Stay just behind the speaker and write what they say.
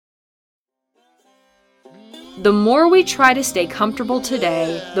The more we try to stay comfortable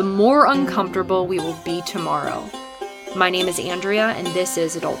today, the more uncomfortable we will be tomorrow. My name is Andrea, and this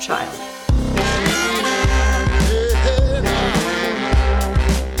is Adult Child.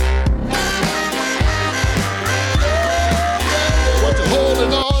 What you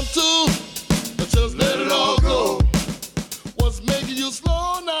holding on to? Just let it all go. What's making you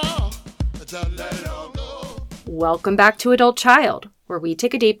slow now? Just let it all go. Welcome back to Adult Child, where we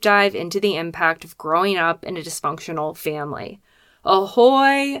take a deep dive into the impact of growing up in a dysfunctional family.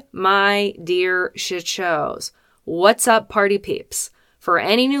 Ahoy, my dear shit shows. What's up, party peeps? For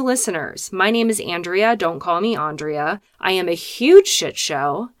any new listeners, my name is Andrea. Don't call me Andrea. I am a huge shit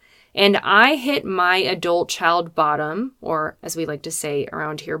show, and I hit my adult child bottom, or as we like to say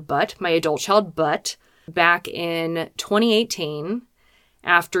around here, my adult child butt, back in 2018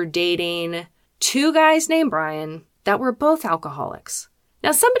 after dating two guys named Brian that were both alcoholics.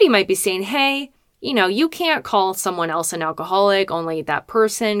 Now, somebody might be saying, hey, you can't call someone else an alcoholic. Only that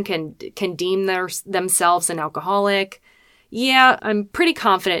person can deem themselves an alcoholic. Yeah, I'm pretty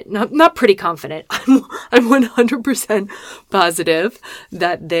confident. Not pretty confident. I'm 100% positive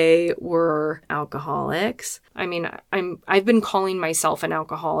that they were alcoholics. I mean, I've been calling myself an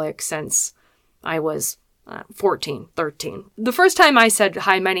alcoholic since I was 14, 13. The first time I said,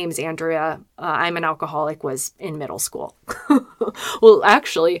 hi, my name's Andrea, I'm an alcoholic, was in middle school. Well,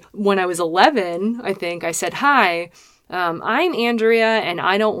 actually, when I was 11, I think I said, hi, I'm Andrea and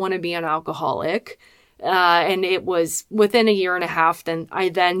I don't want to be an alcoholic. And it was within a year and a half, then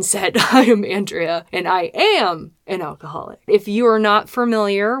I said, I am Andrea and I am an alcoholic. If you are not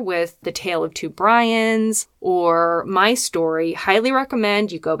familiar with the Tale of Two Brians or my story, highly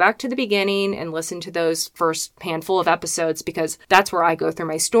recommend you go back to the beginning and listen to those first handful of episodes, because that's where I go through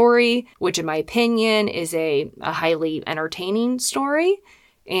my story, which in my opinion is a highly entertaining story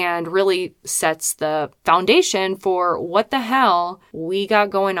and really sets the foundation for what the hell we got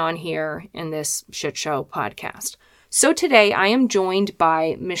going on here in this shit show podcast. So today I am joined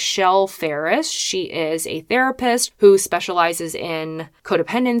by Michelle Farris. She is a therapist who specializes in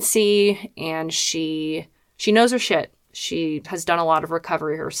codependency, and she knows her shit. She has done a lot of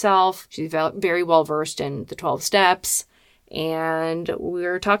recovery herself. She's very well versed in the 12 steps. And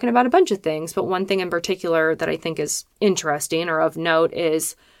we're talking about a bunch of things, but one thing in particular that I think is interesting or of note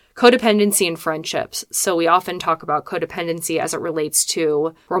is codependency in friendships. So we often talk about codependency as it relates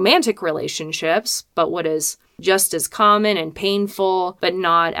to romantic relationships, but what is just as common and painful, but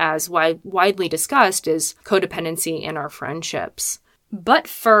not as widely discussed, is codependency in our friendships. But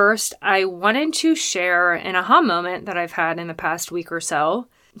first, I wanted to share an aha moment that I've had in the past week or so.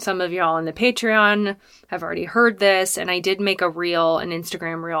 Some of y'all on the Patreon have already heard this, and I did make an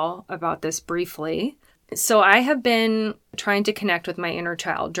Instagram reel about this briefly. So I have been trying to connect with my inner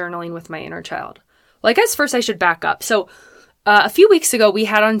child, journaling with my inner child. Well, I guess first I should back up. So a few weeks ago, we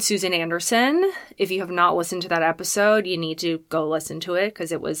had on Susan Anderson. If you have not listened to that episode, you need to go listen to it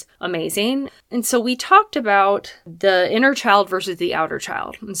because it was amazing. And so we talked about the inner child versus the outer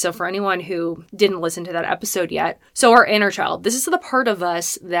child. And so for anyone who didn't listen to that episode yet, so our inner child, this is the part of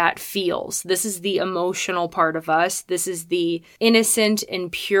us that feels. This is the emotional part of us. This is the innocent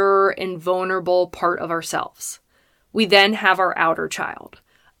and pure and vulnerable part of ourselves. We then have our outer child.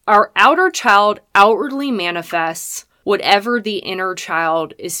 Our outer child outwardly manifests whatever the inner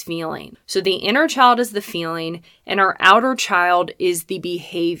child is feeling. So the inner child is the feeling, and our outer child is the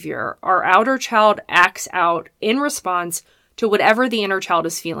behavior. Our outer child acts out in response to whatever the inner child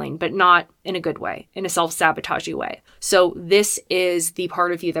is feeling, but not in a good way, in a self-sabotaging way. So this is the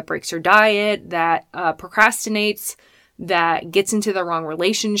part of you that breaks your diet, that procrastinates, that gets into the wrong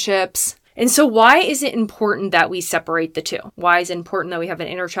relationships. And so why is it important that we separate the two? Why is it important that we have an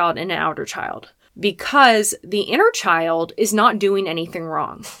inner child and an outer child? Because the inner child is not doing anything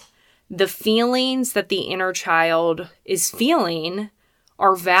wrong. The feelings that the inner child is feeling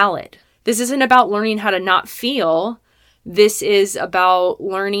are valid. This isn't about learning how to not feel. This is about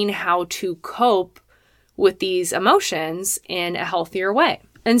learning how to cope with these emotions in a healthier way.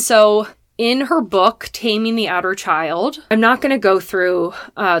 And so in her book, Taming the Outer Child, I'm not going to go through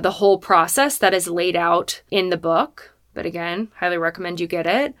the whole process that is laid out in the book. But again, highly recommend you get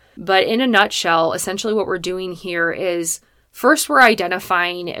it. But in a nutshell, essentially what we're doing here is first we're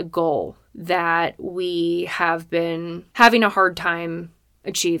identifying a goal that we have been having a hard time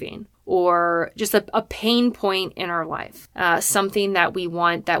achieving, or just a pain point in our life, something that we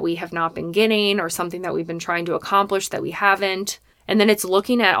want that we have not been getting, or something that we've been trying to accomplish that we haven't. And then it's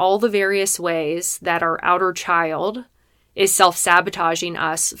looking at all the various ways that our outer child is self-sabotaging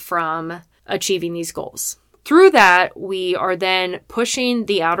us from achieving these goals. through that, we are then pushing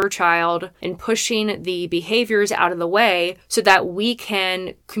the outer child and pushing the behaviors out of the way so that we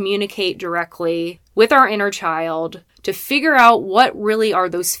can communicate directly with our inner child to figure out what really are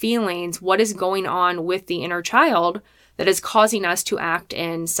those feelings, what is going on with the inner child that is causing us to act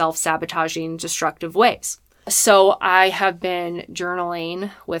in self-sabotaging, destructive ways. So I have been journaling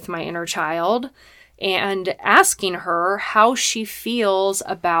with my inner child and asking her how she feels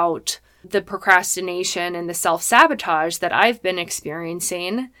about the procrastination and the self-sabotage that I've been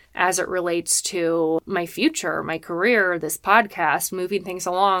experiencing as it relates to my future, my career, this podcast, moving things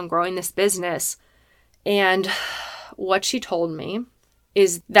along, growing this business. And what she told me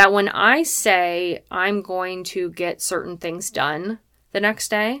is that when I say I'm going to get certain things done the next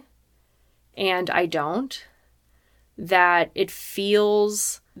day and I don't, that it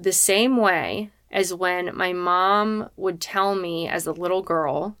feels the same way as when my mom would tell me as a little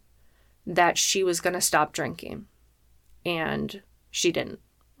girl that she was going to stop drinking and she didn't,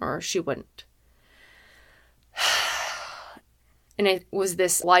 or she wouldn't. And it was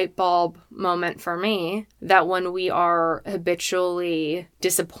this light bulb moment for me that when we are habitually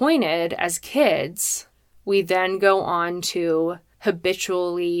disappointed as kids, we then go on to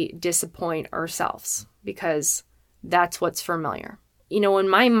habitually disappoint ourselves because that's what's familiar. You know, when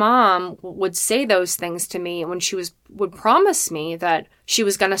my mom would say those things to me, when she would promise me that she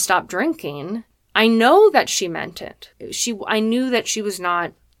was going to stop drinking, I know that she meant it. I knew that she was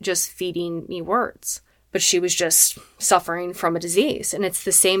not just feeding me words, but she was just suffering from a disease. And it's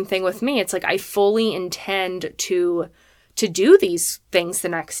the same thing with me. It's like I fully intend to do these things the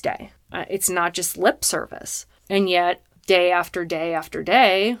next day. It's not just lip service. And yet, day after day after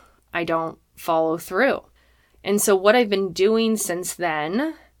day, I don't follow through. And so what I've been doing since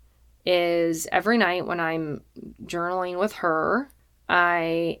then is every night when I'm journaling with her,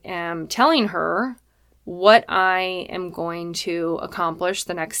 I am telling her what I am going to accomplish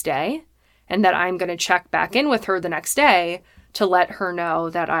the next day, and that I'm going to check back in with her the next day to let her know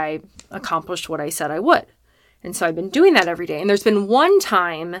that I accomplished what I said I would. And so I've been doing that every day. And there's been one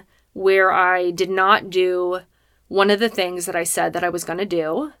time where I did not do one of the things that I said that I was going to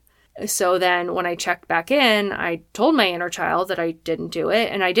do. So then when I checked back in, I told my inner child that I didn't do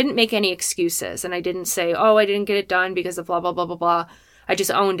it, and I didn't make any excuses. And I didn't say, oh, I didn't get it done because of blah, blah, blah, blah, blah. I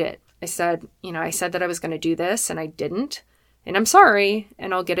just owned it. I said that I was going to do this and I didn't. And I'm sorry,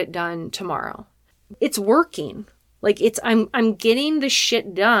 and I'll get it done tomorrow. It's working. I'm getting the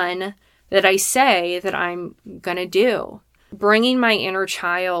shit done that I say that I'm going to do. Bringing my inner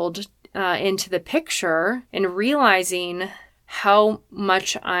child into the picture and realizing how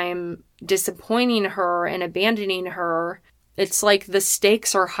much I'm disappointing her and abandoning her, it's like the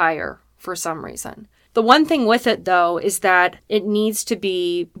stakes are higher for some reason. The one thing with it, though, is that it needs to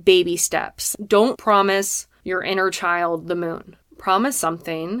be baby steps. Don't promise your inner child the moon. Promise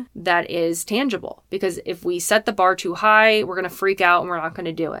something that is tangible. Because if we set the bar too high, we're going to freak out and we're not going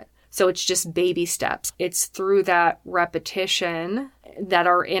to do it. So it's just baby steps. It's through that repetition that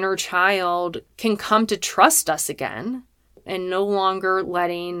our inner child can come to trust us again and no longer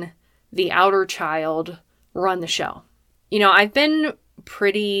letting the outer child run the show. You know, I've been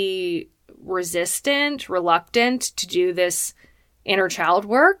pretty reluctant to do this inner child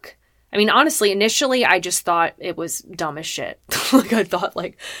work. I mean, honestly, initially, I just thought it was dumb as shit. I thought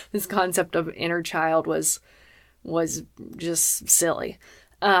this concept of inner child was just silly.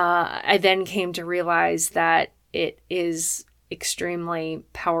 I then came to realize that it is extremely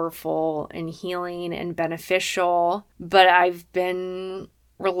powerful and healing and beneficial, but I've been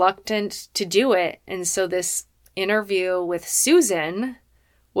reluctant to do it. And so this interview with Susan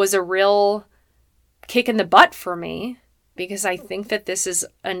was a real kick in the butt for me, because I think that this is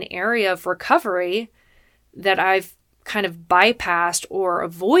an area of recovery that I've kind of bypassed or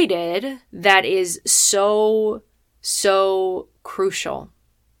avoided that is so crucial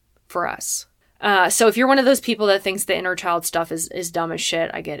for us. So if you're one of those people that thinks the inner child stuff is dumb as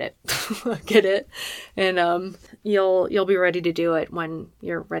shit, I get it. I get it. And you'll be ready to do it when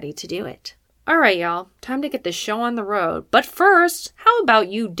you're ready to do it. All right, y'all. Time to get the show on the road. But first, how about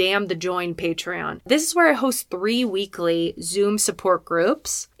you damn the join Patreon? This is where I host 3 weekly Zoom support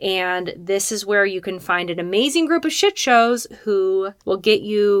groups. And this is where you can find an amazing group of shit shows who will get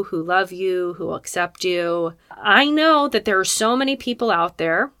you, who love you, who will accept you. I know that there are so many people out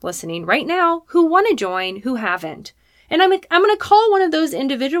there listening right now who want to join, who haven't. And I'm going to call one of those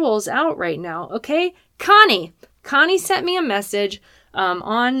individuals out right now, okay? Connie. Connie sent me a message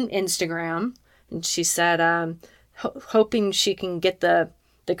on Instagram, and she said, hoping she can get the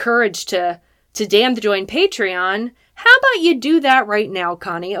courage to damn the join Patreon, How about you do that right now,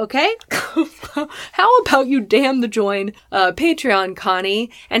 Connie, okay? How about you damn the join Patreon,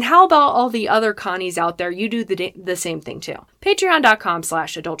 Connie? And how about all the other Connies out there? You do the same thing too.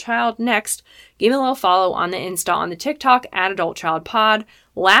 Patreon.com/adultchild. Next, give me a little follow on the Insta, on the TikTok @AdultChildPod.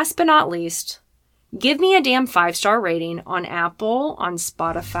 Last but not least, give me a damn 5-star rating on Apple, on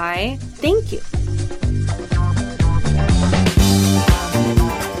Spotify. Thank you.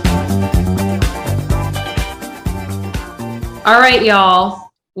 All right,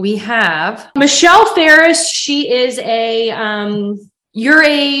 y'all. We have Michelle Farris. She is you're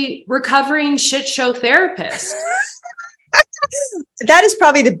a recovering shit show therapist. That is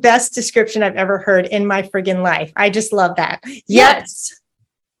probably the best description I've ever heard in my friggin' life. I just love that. Yes.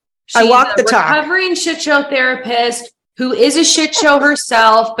 I walk the talk. Recovering shit show therapist who is a shit show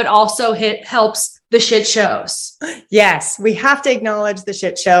herself, but also helps the shit shows. Yes, we have to acknowledge the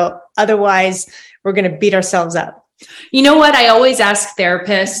shit show. Otherwise, we're going to beat ourselves up. You know what? I always ask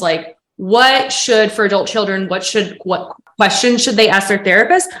therapists, like, for adult children, what questions should they ask their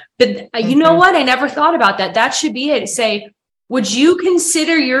therapist? But you know what? I never thought about that. That should be it. Say, would you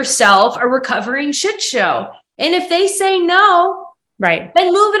consider yourself a recovering shit show? And if they say no, right,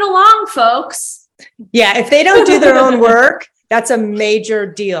 then move it along, folks. Yeah. If they don't do their own work, that's a major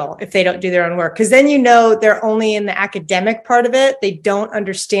deal if they don't do their own work, because then they're only in the academic part of it. They don't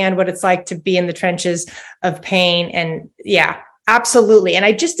understand what it's like to be in the trenches of pain. And yeah, absolutely. And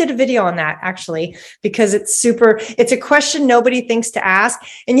I just did a video on that actually, because it's a question nobody thinks to ask.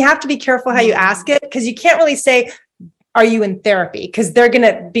 And you have to be careful how you ask it, because you can't really say, are you in therapy? Because they're going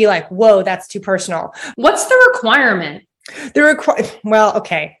to be like, whoa, that's too personal. What's the requirement? Well,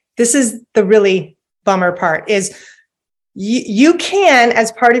 okay. This is the really bummer part is you can,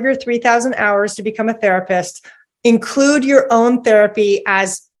 as part of your 3,000 hours to become a therapist, include your own therapy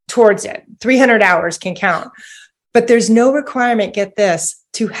as towards it. 300 hours can count, but there's no requirement, get this,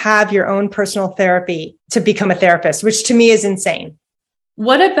 to have your own personal therapy to become a therapist, which to me is insane.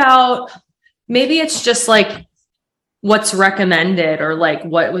 What about, maybe it's just like what's recommended or like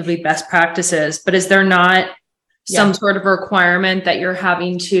what would be best practices, but is there not some sort of requirement that you're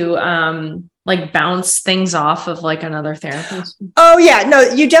having to, like bounce things off of like another therapist? Oh yeah, no,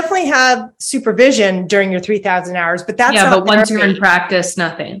 you definitely have supervision during your 3,000 hours, but that's but once you're in practice,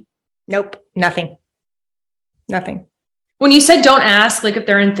 nothing. Nope, nothing. When you said don't ask, like if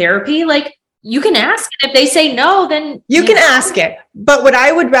they're in therapy, like you can ask it. If they say no, then you can ask it. But what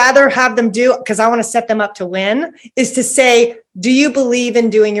I would rather have them do, because I want to set them up to win, is to say, do you believe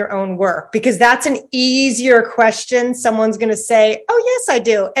in doing your own work? Because that's an easier question. Someone's going to say, oh, yes, I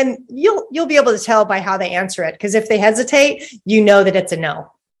do. And you'll be able to tell by how they answer it. Because if they hesitate, you know that it's a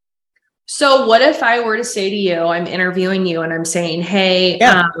no. So what if I were to say to you, I'm interviewing you and I'm saying, hey,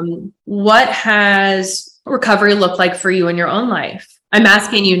 what has recovery looked like for you in your own life? I'm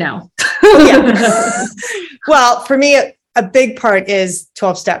asking you now. Well, for me, a big part is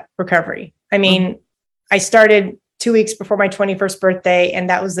 12-step recovery. I mean, I started 2 weeks before my 21st birthday, and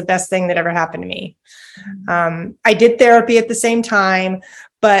that was the best thing that ever happened to me. I did therapy at the same time,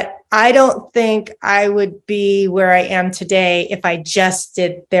 but I don't think I would be where I am today if I just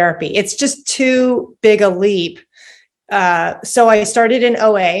did therapy. It's just too big a leap. So I started in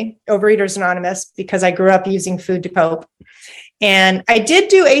OA, Overeaters Anonymous, because I grew up using food to cope. And I did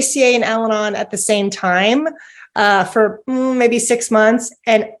do ACA and Al-Anon at the same time for maybe 6 months.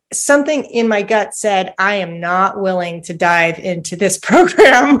 And something in my gut said, I am not willing to dive into this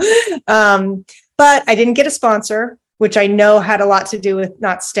program. But I didn't get a sponsor, which I know had a lot to do with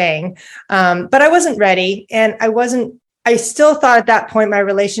not staying. But I wasn't ready. And I still thought at that point, my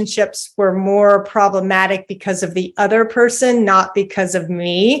relationships were more problematic because of the other person, not because of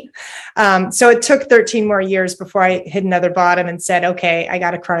me. So it took 13 more years before I hit another bottom and said, okay, I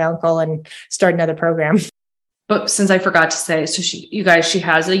got to cry uncle and start another program. But since I forgot to say, so she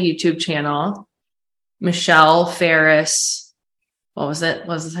has a YouTube channel, Michelle Farris. What was it?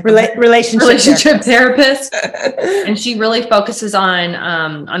 What was the second relationship therapist. And she really focuses on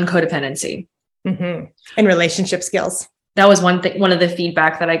codependency. Mm-hmm. And relationship skills. That was one of the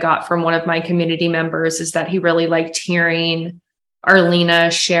feedback that I got from one of my community members is that he really liked hearing Arlena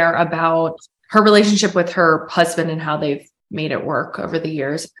share about her relationship with her husband and how they've made it work over the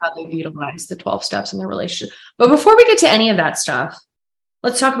years, how they've utilized the 12 steps in their relationship. But before we get to any of that stuff,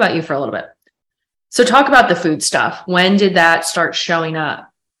 let's talk about you for a little bit. So talk about the food stuff. When did that start showing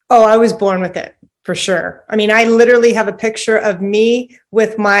up? Oh, I was born with it. For sure. I mean, I literally have a picture of me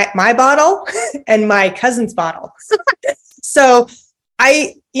with my bottle and my cousin's bottle. So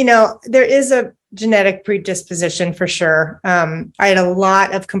there is a genetic predisposition for sure. I had a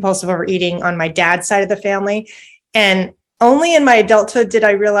lot of compulsive overeating on my dad's side of the family. And only in my adulthood did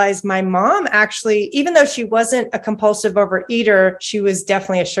I realize my mom actually, even though she wasn't a compulsive overeater, she was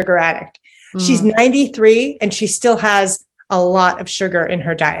definitely a sugar addict. She's 93 and she still has a lot of sugar in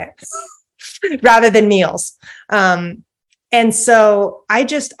her diet rather than meals. And so I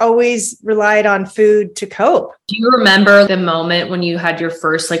just always relied on food to cope. Do you remember the moment when you had your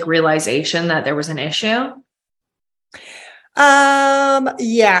first like realization that there was an issue?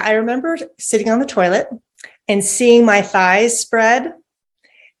 Yeah, I remember sitting on the toilet and seeing my thighs spread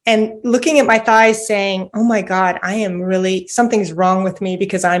and looking at my thighs saying, oh my God, something's wrong with me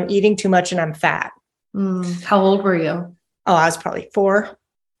because I'm eating too much and I'm fat. How old were you? Oh, I was probably 4.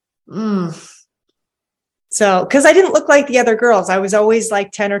 So, because I didn't look like the other girls, I was always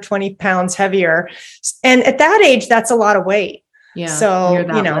like 10 or 20 pounds heavier. And at that age, that's a lot of weight. Yeah. So, You're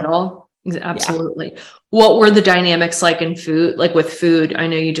that little. Absolutely. Yeah. What were the dynamics like in food? Like with food, I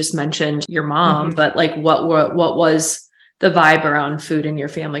know you just mentioned your mom, but like what was the vibe around food in your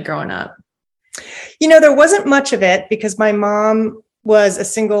family growing up? There wasn't much of it because my mom was a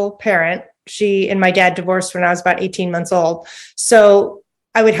single parent. She and my dad divorced when I was about 18 months old. So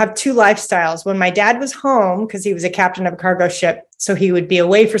I would have 2 lifestyles. When my dad was home, because he was a captain of a cargo ship, so he would be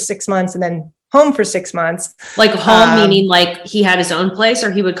away for 6 months and then home for 6 months. Like home, meaning like he had his own place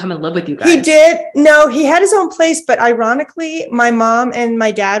or he would come and live with you guys? He did. No, he had his own place. But ironically, my mom and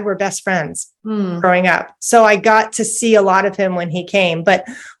my dad were best friends growing up. So I got to see a lot of him when he came. But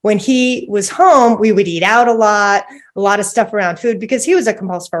when he was home, we would eat out a lot of stuff around food because he was a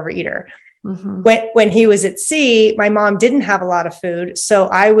compulsive overeater. When he was at sea, my mom didn't have a lot of food. So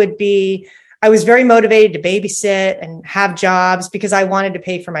I was very motivated to babysit and have jobs because I wanted to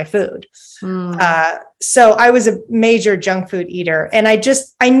pay for my food. So I was a major junk food eater and I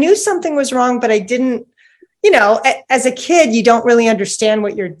knew something was wrong, but I didn't, as a kid, you don't really understand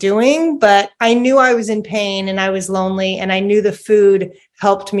what you're doing, but I knew I was in pain and I was lonely and I knew the food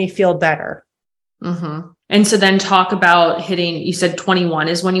helped me feel better. And so then talk about you said 21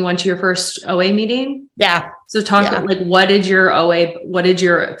 is when you went to your first OA meeting? Yeah. So about like, what did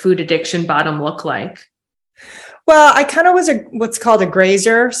your food addiction bottom look like? Well, I kind of was what's called a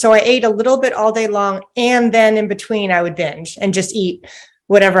grazer. So I ate a little bit all day long. And then in between I would binge and just eat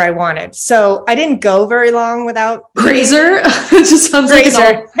whatever I wanted. So I didn't go very long without grazer. It just sounds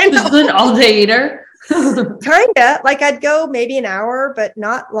grazer. Like an all day eater. Kinda like I'd go maybe an hour, but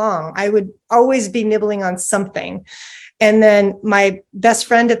not long. I would always be nibbling on something. And then my best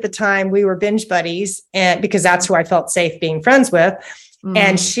friend at the time, we were binge buddies, and because that's who I felt safe being friends with.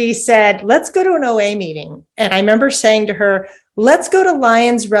 And she said, let's go to an OA meeting. And I remember saying to her, let's go to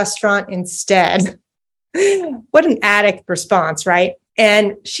Lion's Restaurant instead. What an addict response, right?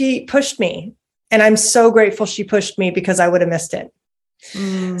 And she pushed me. And I'm so grateful she pushed me because I would have missed it.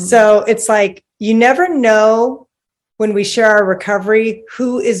 So it's like, you never know when we share our recovery,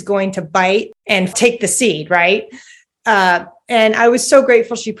 who is going to bite and take the seed, right? And I was so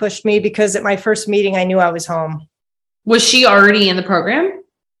grateful she pushed me because at my first meeting, I knew I was home. Was she already in the program?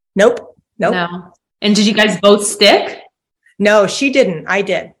 Nope. No. And did you guys both stick? No, she didn't. I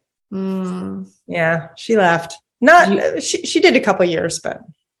did. Yeah, she left. She did a couple of years, but.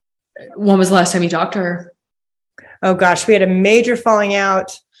 When was the last time you talked to her? Oh gosh, we had a major falling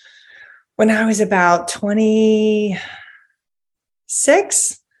out when I was about 26.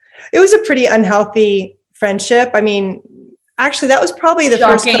 It was a pretty unhealthy friendship. I mean, actually, that was probably the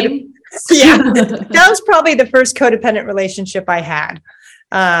first. That was probably the first codependent relationship I had,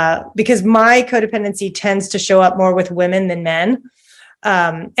 because my codependency tends to show up more with women than men,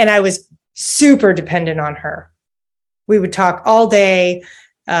 and I was super dependent on her. We would talk all day.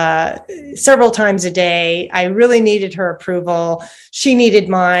 Several times a day. I really needed her approval. She needed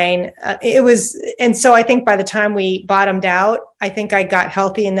mine. And so I think by the time we bottomed out, I think I got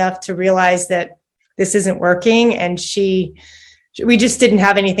healthy enough to realize that this isn't working. And we just didn't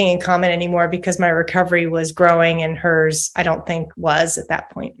have anything in common anymore because my recovery was growing and hers, I don't think was at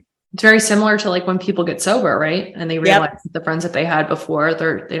that point. It's very similar to like when people get sober, right? And they realize that the friends that they had before,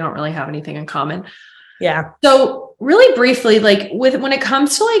 they don't really have anything in common. Yeah. So really briefly, like when it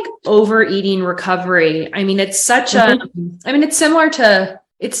comes to like overeating recovery, I mean, it's such it's similar to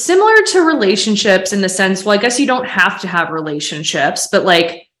relationships in the sense, well, I guess you don't have to have relationships, but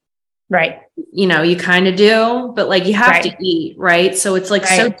like, right. You kind of do, but like you have to eat, right? So it's like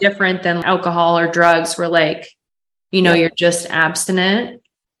so different than alcohol or drugs where like, you're just abstinent.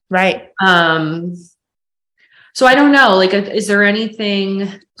 Right. So I don't know, like, is there anything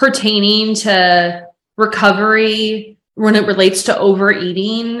pertaining to recovery when it relates to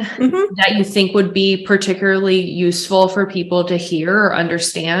overeating that you think would be particularly useful for people to hear or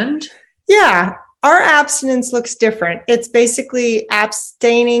understand? Yeah. Our abstinence looks different. It's basically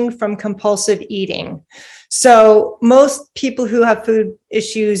abstaining from compulsive eating. So most people who have food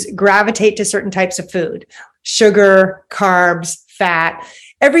issues gravitate to certain types of food, sugar, carbs, fat.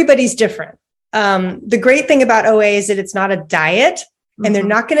 Everybody's different. The great thing about OA is that it's not a diet, and they're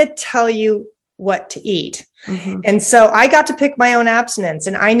not going to tell you what to eat. And so I got to pick my own abstinence.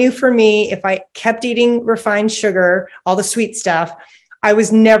 And I knew for me, if I kept eating refined sugar, all the sweet stuff, I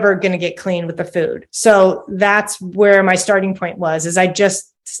was never going to get clean with the food. So that's where my starting point was, is I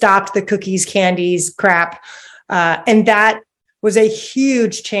just stopped the cookies, candies, crap. And that was a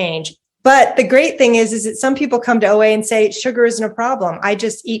huge change. But the great thing is that some people come to OA and say, sugar isn't a problem. I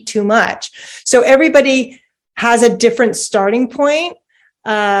just eat too much. So everybody has a different starting point.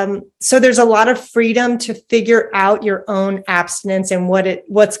 So there's a lot of freedom to figure out your own abstinence and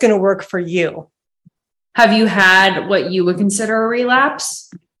what's going to work for you. Have you had what you would consider a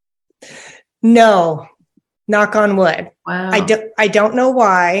relapse? No, knock on wood. Wow. I don't know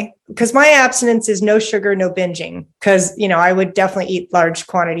why, because my abstinence is no sugar, no binging, because, I would definitely eat large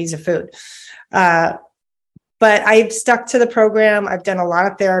quantities of food. But I've stuck to the program. I've done a lot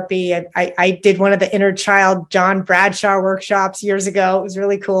of therapy. I did one of the inner child John Bradshaw workshops years ago. It was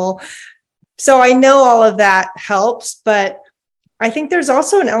really cool. So I know all of that helps, but I think there's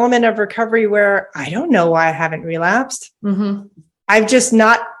also an element of recovery where I don't know why I haven't relapsed. I've just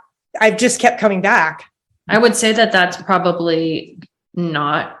kept coming back. I would say that that's probably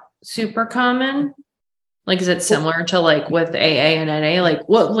not super common. Like, is it similar to like with AA and NA? Like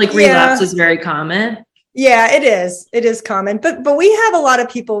relapse is very common. Yeah, it is. It is common, but we have a lot of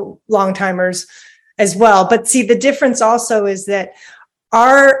people, long timers as well. But see, the difference also is that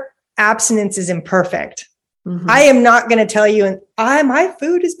our abstinence is imperfect. I am not going to tell you, my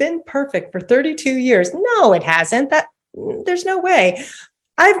food has been perfect for 32 years. No, it hasn't. There's no way.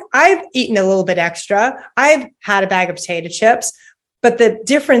 I've eaten a little bit extra. I've had a bag of potato chips, but the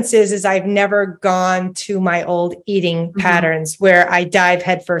difference is I've never gone to my old eating patterns where I dive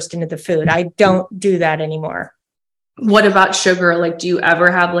headfirst into the food. I don't do that anymore. What about sugar? Like, do you ever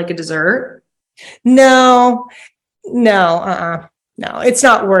have like a dessert? No, it's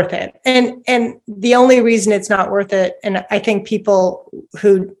not worth it. And the only reason it's not worth it, and I think people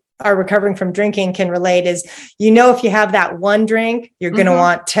who are recovering from drinking can relate, is, if you have that one drink, you're going to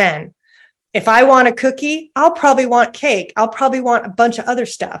want 10. If I want a cookie, I'll probably want cake. I'll probably want a bunch of other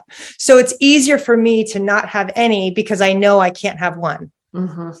stuff. So it's easier for me to not have any because I know I can't have one.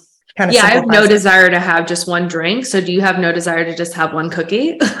 I have no desire to have just one drink. So do you have no desire to just have one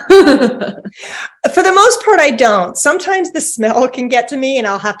cookie? For the most part, I don't. Sometimes the smell can get to me and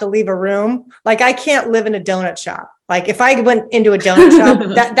I'll have to leave a room. Like, I can't live in a donut shop. Like, if I went into a donut shop,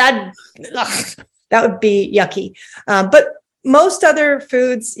 that would be yucky. But most other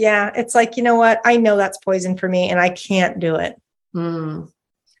foods, it's like, you know what? I know that's poison for me and I can't do it.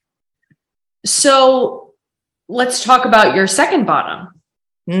 So let's talk about your second bottom.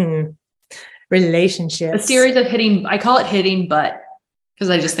 Relationships. A series of I call it hitting butt, because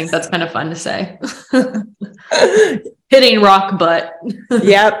I just think that's kind of fun to say. Hitting rock butt.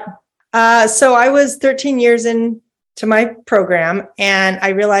 Yep. So I was 13 years into my program, and I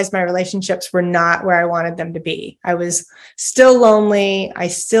realized my relationships were not where I wanted them to be. I was still lonely. I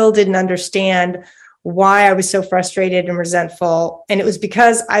still didn't understand why I was so frustrated and resentful. And it was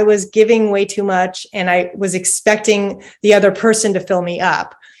because I was giving way too much and I was expecting the other person to fill me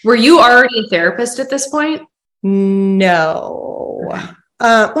up. Were you already a therapist at this point? No.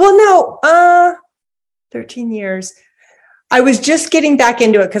 No. 13 years. I was just getting back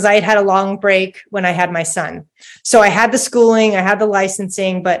into it because I had a long break when I had my son. So I had the schooling, I had the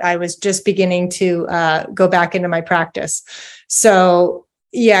licensing, but I was just beginning to go back into my practice. So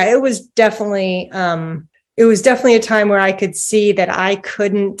it was definitely a time where I could see that I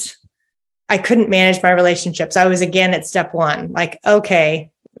couldn't manage my relationships. I was again at step one, like,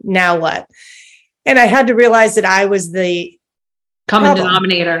 okay, now what? And I had to realize that I was the common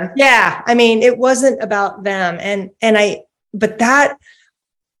denominator. Yeah. I mean, it wasn't about them. But that,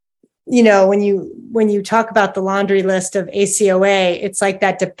 when you talk about the laundry list of ACOA, it's like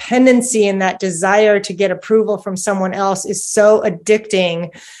that dependency and that desire to get approval from someone else is so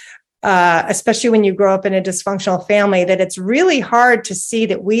addicting, especially when you grow up in a dysfunctional family, that it's really hard to see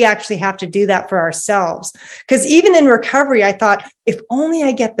that we actually have to do that for ourselves. Because even in recovery, I thought, if only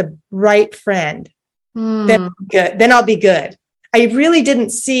I get the right friend, then I'll be good. I really didn't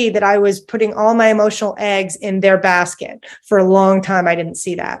see that I was putting all my emotional eggs in their basket. For a long time, I didn't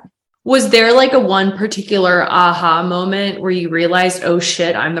see that. Was there like a one particular aha moment where you realized, oh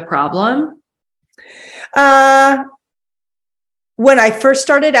shit, I'm the problem? when I first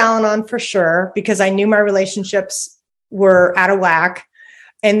started Al-Anon, for sure, because I knew my relationships were out of whack.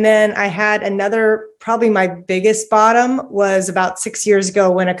 And then I had another, probably my biggest bottom was about 6 years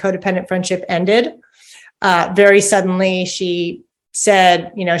ago when a codependent friendship ended. Very suddenly, she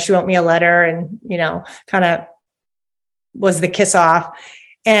said, she wrote me a letter and, kind of was the kiss off.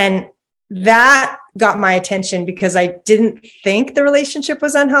 And that got my attention because I didn't think the relationship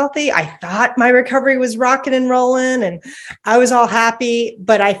was unhealthy. I thought my recovery was rocking and rolling and I was all happy,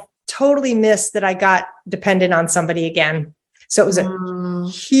 but I totally missed that I got dependent on somebody again. So it was a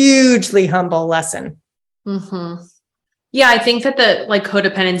hugely humble lesson. Mm-hmm. Yeah, I think that the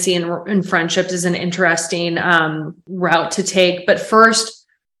codependency in friendships is an interesting route to take. But first,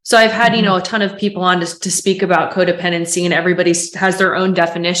 so I've had, a ton of people on to speak about codependency, and everybody has their own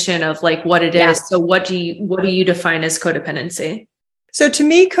definition of what it is. So what do you define as codependency? So to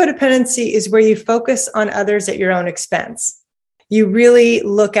me, codependency is where you focus on others at your own expense. You really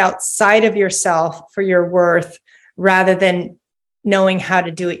look outside of yourself for your worth rather than knowing how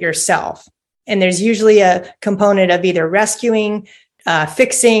to do it yourself. And there's usually a component of either rescuing,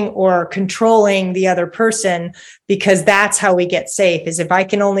 fixing, or controlling the other person, because that's how we get safe, is if I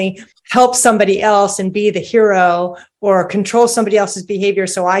can only help somebody else and be the hero or control somebody else's behavior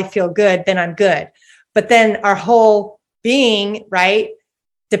so I feel good, then I'm good. But then our whole being, right,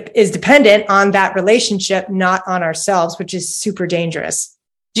 is dependent on that relationship, not on ourselves, which is super dangerous.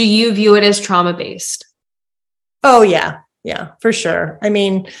 Do you view it as trauma-based? Oh, yeah. Yeah, for sure. I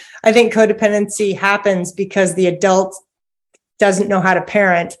mean, I think codependency happens because the adult doesn't know how to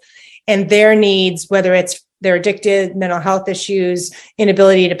parent, and their needs, whether it's they're addicted, mental health issues,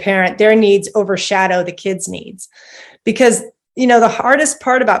 inability to parent, their needs overshadow the kids' needs. Because, the hardest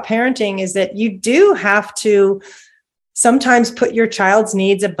part about parenting is that you do have to sometimes put your child's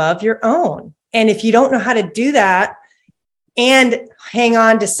needs above your own. And if you don't know how to do that and hang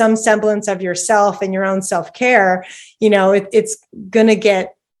on to some semblance of yourself and your own self-care, it's going to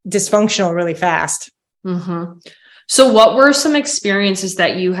get dysfunctional really fast. Mm-hmm. So what were some experiences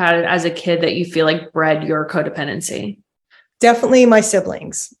that you had as a kid that you feel like bred your codependency? Definitely my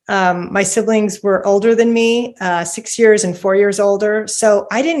siblings. My siblings were older than me, 6 years and 4 years older. So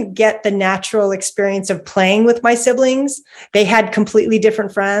I didn't get the natural experience of playing with my siblings. They had completely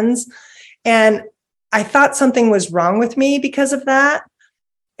different friends. And I thought something was wrong with me because of that.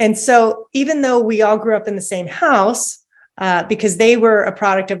 And so even though we all grew up in the same house, because they were a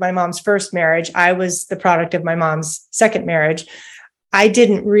product of my mom's first marriage, I was the product of my mom's second marriage. I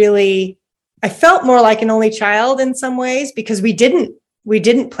felt more like an only child in some ways because we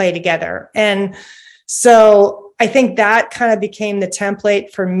didn't play together. And so I think that kind of became the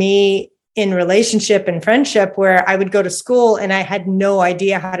template for me in relationship and friendship, where I would go to school and I had no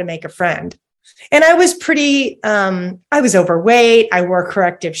idea how to make a friend. And I was I was overweight. I wore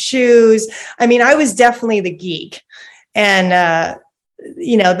corrective shoes. I mean, I was definitely the geek and,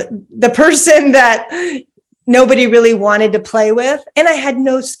 the person that nobody really wanted to play with. And I had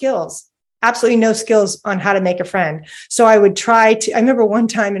no skills, absolutely no skills on how to make a friend. So I would I remember one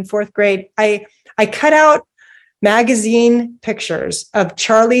time in fourth grade, I cut out magazine pictures of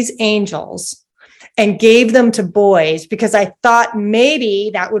Charlie's Angels and gave them to boys because I thought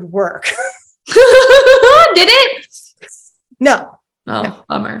maybe that would work. Did it? No. Oh, no.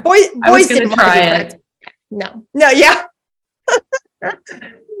 Bummer. Boys didn't try it. No. Yeah.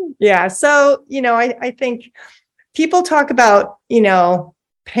 Yeah. So, I think people talk about,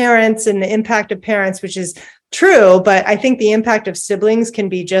 parents and the impact of parents, which is true, but I think the impact of siblings can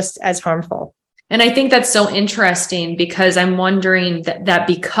be just as harmful. And I think that's so interesting because I'm wondering that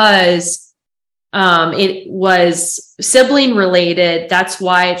because it was sibling related, that's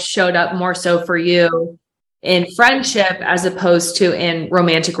why it showed up more so for you in friendship as opposed to in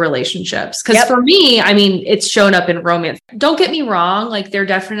romantic relationships. Because for me, I mean, it's shown up in romance. Don't get me wrong. There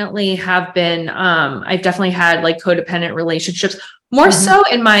definitely have been, I've definitely had codependent relationships, more so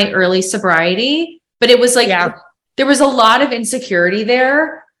in my early sobriety, but it was there was a lot of insecurity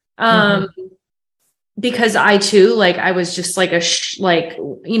there. Because I too, I was just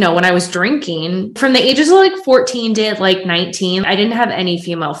when I was drinking from the ages of 14 to 19, I didn't have any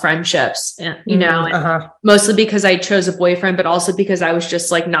female friendships, mostly because I chose a boyfriend, but also because I was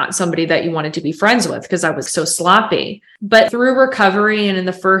just not somebody that you wanted to be friends with because I was so sloppy. But through recovery and in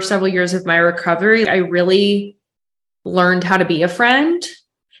the first several years of my recovery, I really learned how to be a friend.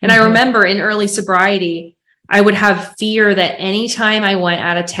 And I remember in early sobriety, I would have fear that anytime I went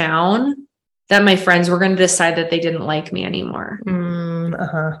out of town, that my friends were going to decide that they didn't like me anymore.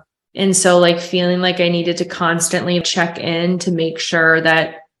 And so feeling like I needed to constantly check in to make sure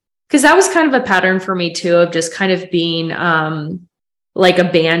that, because that was kind of a pattern for me too, of just kind of being like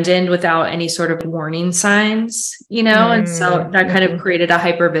abandoned without any sort of warning signs, and so that kind of created a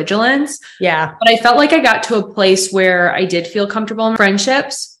hypervigilance. Yeah. But I felt like I got to a place where I did feel comfortable in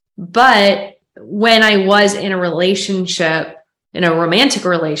friendships. But when I was in a relationship, in a romantic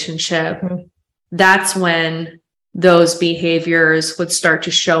relationship, that's when those behaviors would start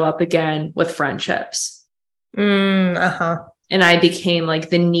to show up again with friendships. And I became like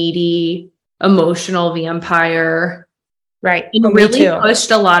the needy, emotional vampire. Right. And really pushed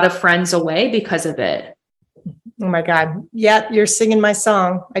a lot of friends away because of it. Oh my God. Yeah, you're singing my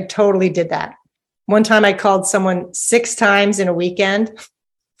song. I totally did that. One time I called someone 6 times in a weekend.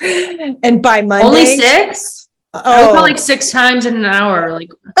 And by Monday. Only 6? I would call like 6 times in an hour.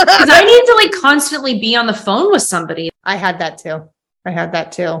 Like, because I need to like constantly be on the phone with somebody. I had that too.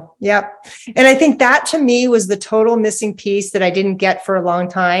 Yep. And I think that to me was the total missing piece that I didn't get for a long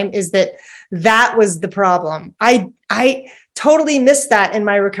time, is that was the problem. I totally missed that in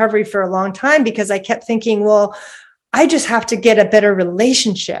my recovery for a long time, because I kept thinking, well, I just have to get a better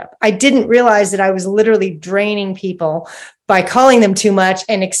relationship. I didn't realize that I was literally draining people by calling them too much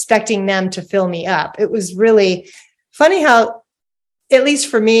and expecting them to fill me up. It was really funny how, at least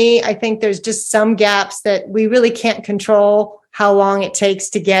for me, I think there's just some gaps that we really can't control how long it takes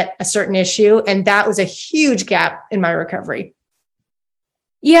to get a certain issue. And that was a huge gap in my recovery.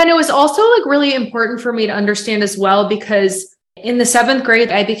 Yeah. And it was also like really important for me to understand as well, because in the 7th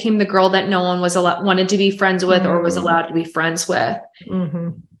grade, I became the girl that no one wanted to be friends with or was allowed to be friends with.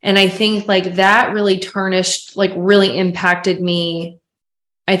 And I think like that really tarnished, like really impacted me,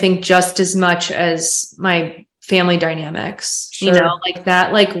 I think just as much as my family dynamics, like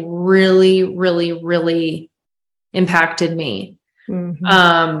that, like really, really, really impacted me. But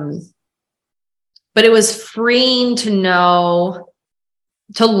it was freeing to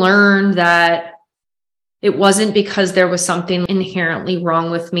learn that it wasn't because there was something inherently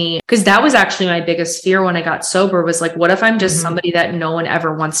wrong with me. Because that was actually my biggest fear when I got sober, was like, what if I'm just somebody that no one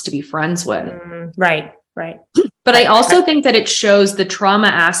ever wants to be friends with? Right. But I also think that it shows the trauma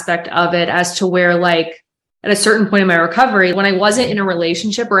aspect of it, as to where, like, at a certain point in my recovery, when I wasn't in a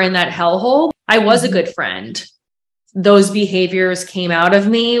relationship or in that hellhole, I was a good friend. Those behaviors came out of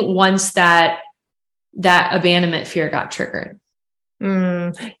me once that abandonment fear got triggered.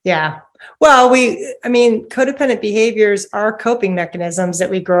 Yeah. Well, codependent behaviors are coping mechanisms that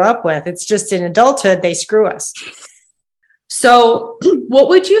we grow up with. It's just in adulthood, they screw us. So what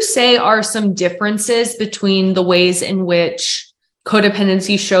would you say are some differences between the ways in which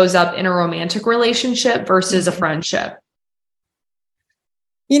codependency shows up in a romantic relationship versus a friendship?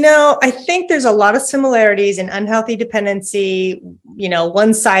 I think there's a lot of similarities in unhealthy dependency,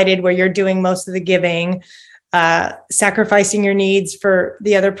 one-sided, where you're doing most of the giving, sacrificing your needs for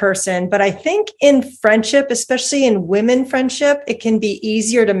the other person. But I think in friendship, especially in women friendship, it can be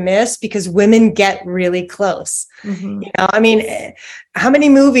easier to miss because women get really close. How many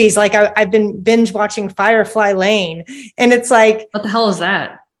movies, like I've been binge watching Firefly Lane, and it's like, what the hell is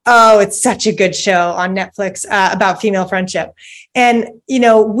that? Oh, it's such a good show on Netflix about female friendship. And,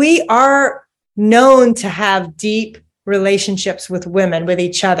 we are known to have deep relationships with women, with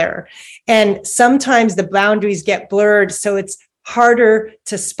each other. And sometimes the boundaries get blurred. So it's harder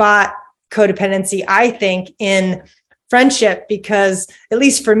to spot codependency, I think, in friendship, because at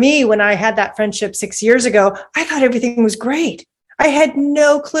least for me, when I had that friendship 6 years ago, I thought everything was great. I had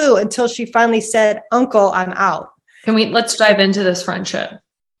no clue until she finally said, "Uncle, I'm out." Let's dive into this friendship.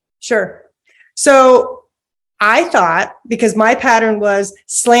 Sure. So I thought, because my pattern was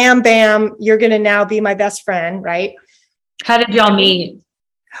slam, bam, you're going to now be my best friend, right? How did y'all meet?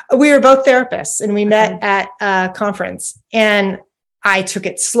 We were both therapists, and we met at a conference, and I took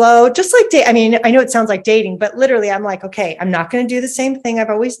it slow, just like I know it sounds like dating, but literally I'm like, okay, I'm not going to do the same thing I've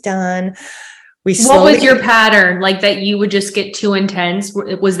always done. What was your pattern? Like that you would just get too intense?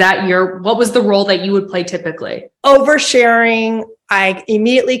 What was the role that you would play typically? Oversharing. I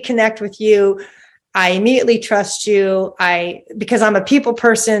immediately connect with you. I immediately trust you. Because I'm a people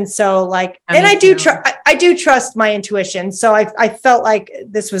person. So I do trust my intuition. So I felt like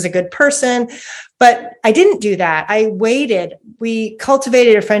this was a good person, but I didn't do that. I waited. We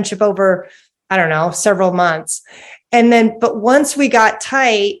cultivated a friendship over, I don't know, several months. But once we got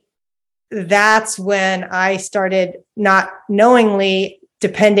tight, that's when I started not knowingly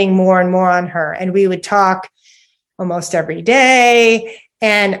depending more and more on her. And we would talk almost every day.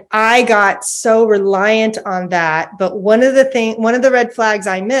 And I got so reliant on that. But one of the red flags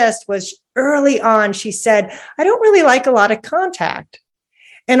I missed was early on, she said, "I don't really like a lot of contact."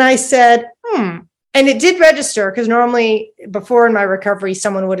 And I said, And it did register, because normally before in my recovery,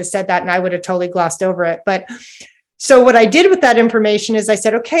 someone would have said that and I would have totally glossed over it. But So what I did with that information is I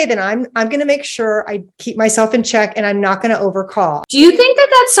said, okay, then I'm going to make sure I keep myself in check and I'm not going to overcall. Do you think that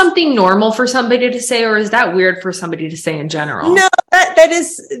that's something normal for somebody to say, or is that weird for somebody to say in general? No,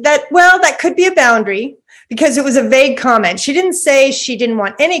 that could be a boundary because it was a vague comment. She didn't say she didn't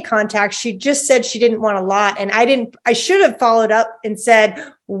want any contact. She just said she didn't want a lot. And I should have followed up and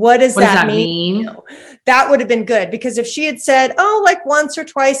said, what does that mean? That would have been good, because if she had said, oh, like once or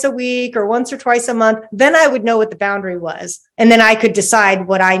twice a week or once or twice a month, then I would know what the boundary was. And then I could decide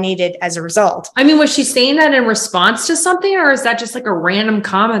what I needed as a result. I mean, was she saying that in response to something, or is that just like a random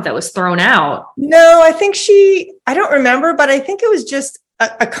comment that was thrown out? No, I don't remember, but I think it was just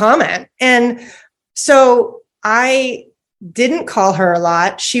a comment. And so I didn't call her a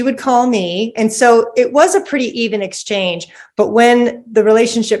lot. She would call me. And so it was a pretty even exchange. But when the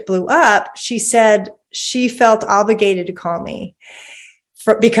relationship blew up, she said she felt obligated to call me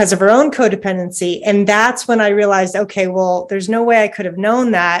because of her own codependency. And that's when I realized, okay, well, there's no way I could have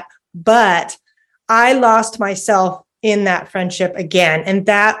known that, but I lost myself in that friendship again. And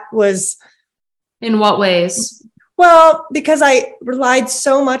that was... In what ways? Well, because I relied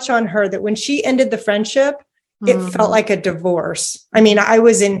so much on her that when she ended the friendship, it felt like a divorce. I mean, I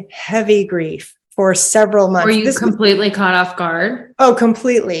was in heavy grief for several months. Were you completely caught off guard? Oh,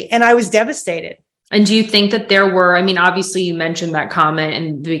 completely. And I was devastated. And do you think that there were, I mean, obviously you mentioned that comment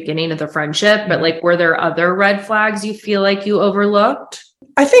in the beginning of the friendship, but like, were there other red flags you feel like you overlooked?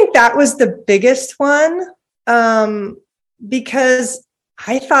 I think that was the biggest one, because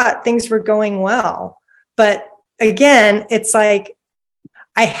I thought things were going well. But again, it's like,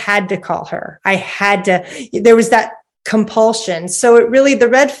 I had to call her. There was that compulsion. So the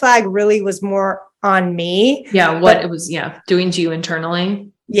red flag really was more on me. Yeah. Doing to you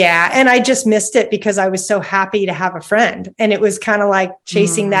internally. Yeah. And I just missed it because I was so happy to have a friend. And it was kind of like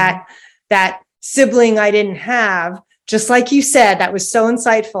chasing that sibling I didn't have. Just like you said, that was so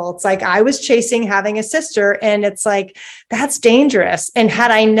insightful. It's like I was chasing having a sister, and it's like, that's dangerous. And had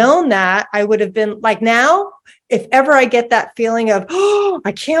I known that, I would have been like, now, if ever I get that feeling of, oh,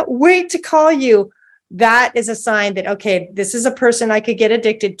 I can't wait to call you, that is a sign that, okay, this is a person I could get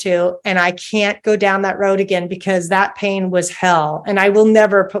addicted to, and I can't go down that road again because that pain was hell. And I will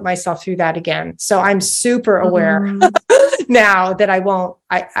never put myself through that again. So I'm super aware now that I won't.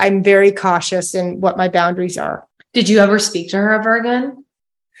 I'm very cautious in what my boundaries are. Did you ever speak to her ever again?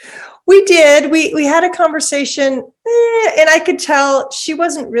 We did. We had a conversation, and I could tell she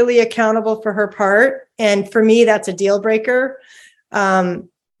wasn't really accountable for her part. And for me, that's a deal breaker.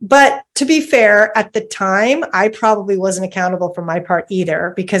 But to be fair, at the time, I probably wasn't accountable for my part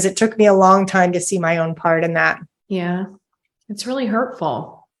either, because it took me a long time to see my own part in that. Yeah, it's really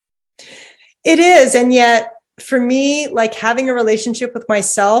hurtful. It is. And yet, for me, like having a relationship with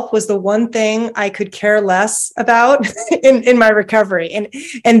myself was the one thing I could care less about in my recovery.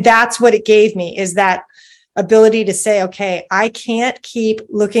 And that's what it gave me, is that ability to say, okay, I can't keep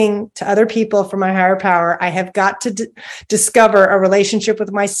looking to other people for my higher power. I have got to discover a relationship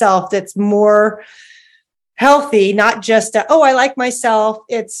with myself that's more healthy, not just, I like myself.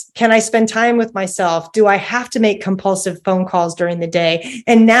 It's, can I spend time with myself? Do I have to make compulsive phone calls during the day?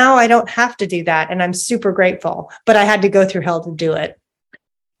 And now I don't have to do that. And I'm super grateful, but I had to go through hell to do it.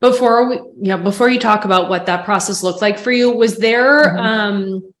 Before you talk about what that process looked like for you, was there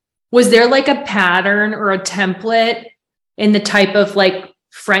like a pattern or a template in the type of like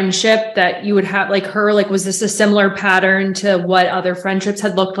friendship that you would have, like her, like, was this a similar pattern to what other friendships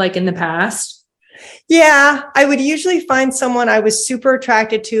had looked like in the past? Yeah, I would usually find someone I was super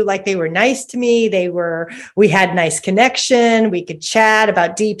attracted to, like they were nice to me. We had nice connection. We could chat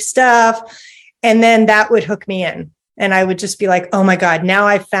about deep stuff. And then that would hook me in. And I would just be like, oh my God, now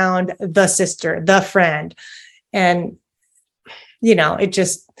I found the sister, the friend. And,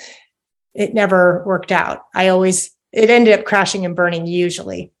 it never worked out. It ended up crashing and burning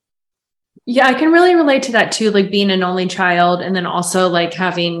usually. Yeah, I can really relate to that too. Like being an only child, and then also like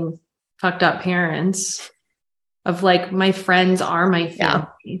having fucked up parents, of like, my friends are my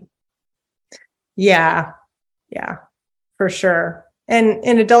family. Yeah, for sure. And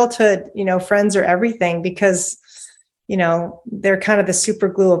in adulthood, friends are everything, because, they're kind of the super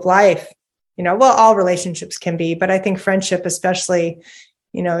glue of life. All relationships can be, but I think friendship especially,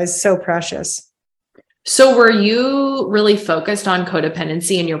 is so precious. So were you really focused on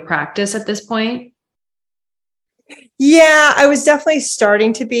codependency in your practice at this point? Yeah, I was definitely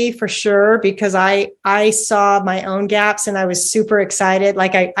starting to be, for sure, because I saw my own gaps and I was super excited.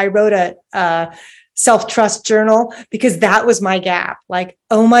 Like I wrote a self-trust journal because that was my gap. Like,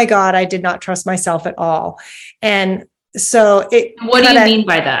 oh my God, I did not trust myself at all. And so what do you mean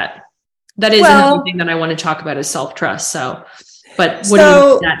by that? That is another thing that I want to talk about is self-trust. So, but what do you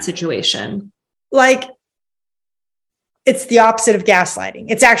do in that situation? Like, it's the opposite of gaslighting.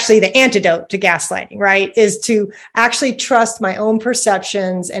 It's actually the antidote to gaslighting, right? Is to actually trust my own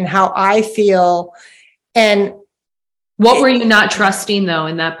perceptions and how I feel. And what were you not trusting though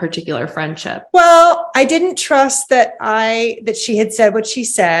in that particular friendship? Well, I didn't trust that she had said what she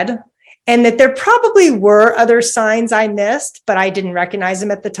said, and that there probably were other signs I missed, but I didn't recognize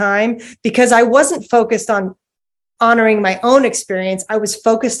them at the time because I wasn't focused on honoring my own experience. I was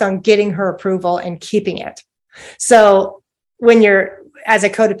focused on getting her approval and keeping it. So when you're as a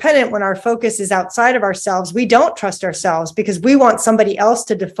codependent, when our focus is outside of ourselves, we don't trust ourselves because we want somebody else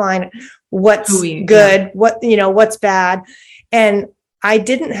to define what's good, what's bad. And I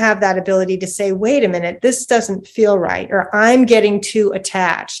didn't have that ability to say, wait a minute, this doesn't feel right, or I'm getting too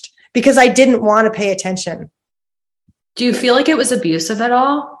attached, because I didn't want to pay attention. Do you feel like it was abusive at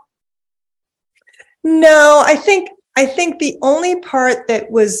all? No, I think the only part that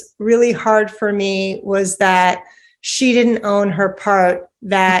was really hard for me was that she didn't own her part,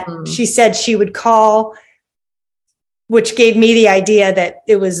 that she said she would call, which gave me the idea that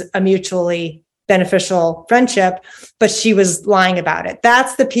it was a mutually beneficial friendship, but she was lying about it.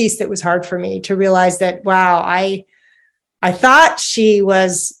 That's the piece that was hard for me to realize that, wow, I thought she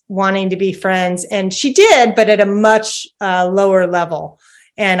was wanting to be friends, and she did, but at a much lower level.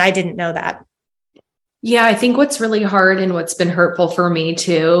 And I didn't know that. Yeah, I think what's really hard and what's been hurtful for me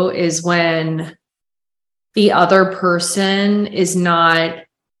too is when the other person is not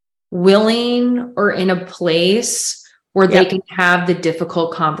willing or in a place where they can have the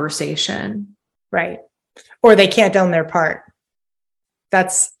difficult conversation. Right. Or they can't own their part.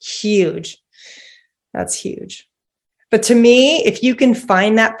 That's huge. That's huge. But to me, if you can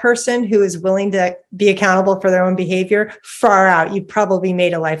find that person who is willing to be accountable for their own behavior, far out, you've probably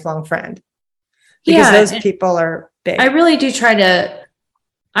made a lifelong friend. Because those people are big. I really do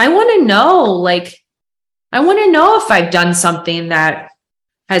I want to know if I've done something that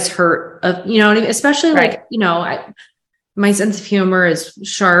has hurt, especially my sense of humor is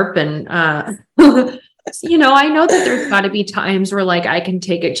sharp, and, I know that there's got to be times where like I can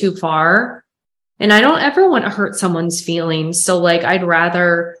take it too far, and I don't ever want to hurt someone's feelings. So like, I'd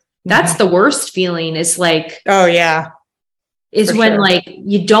rather, that's the worst feeling is like, oh yeah, is when like,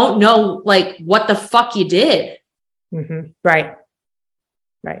 you don't know like what the fuck you did. Mm-hmm. Right.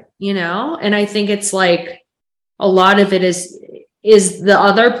 And I think it's like, a lot of it is the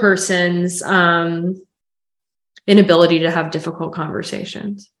other person's inability to have difficult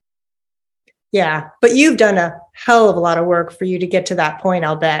conversations. Yeah. But you've done a hell of a lot of work for you to get to that point,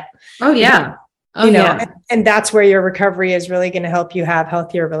 I'll bet. Oh, yeah. And that's where your recovery is really going to help you have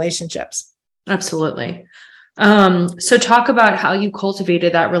healthier relationships. Absolutely. So talk about how you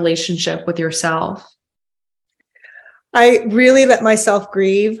cultivated that relationship with yourself. I really let myself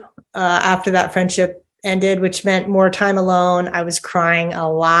grieve after that friendship ended, which meant more time alone. I was crying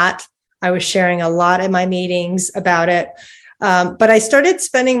a lot. I was sharing a lot at my meetings about it. But I started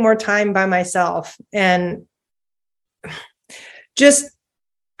spending more time by myself and just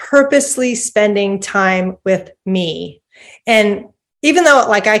purposely spending time with me. And even though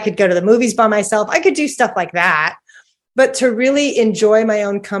like I could go to the movies by myself, I could do stuff like that. But to really enjoy my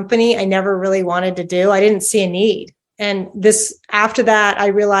own company, I never really wanted to do. I didn't see a need. And after that, I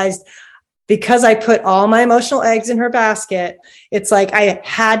realized, because I put all my emotional eggs in her basket, it's like I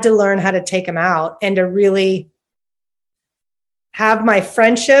had to learn how to take them out and to really have my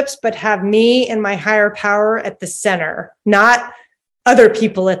friendships, but have me and my higher power at the center, not other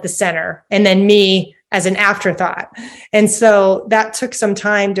people at the center, and then me as an afterthought. And so that took some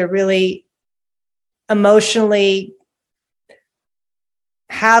time to really emotionally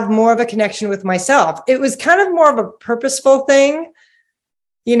have more of a connection with myself. It was kind of more of a purposeful thing.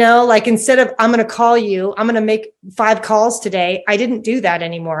 Like instead of, I'm going to call you, I'm going to make 5 calls today. I didn't do that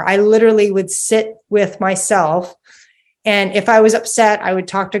anymore. I literally would sit with myself. And if I was upset, I would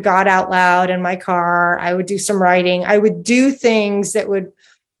talk to God out loud in my car. I would do some writing. I would do things that would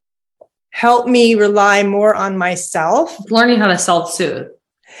help me rely more on myself. Learning how to self-soothe.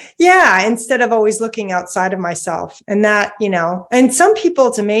 Yeah. Instead of always looking outside of myself. And that, and some people,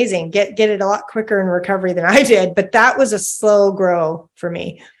 it's amazing, get it a lot quicker in recovery than I did, but that was a slow grow for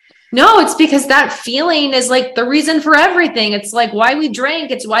me. No, it's because that feeling is like the reason for everything. It's like why we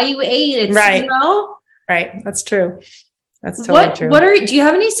drank. It's why you ate. It's, right. Right. That's true. That's totally true. Do you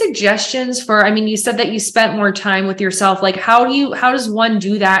have any suggestions for, you said that you spent more time with yourself. Like, how does one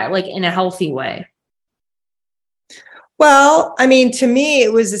do that like in a healthy way? Well, to me,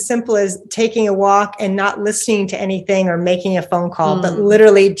 it was as simple as taking a walk and not listening to anything or making a phone call, but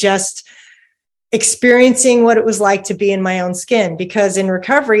literally just experiencing what it was like to be in my own skin. Because in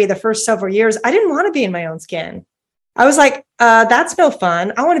recovery, the first several years, I didn't want to be in my own skin. I was like, that's no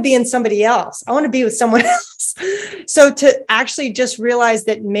fun. I want to be in somebody else. I want to be with someone else. So to actually just realize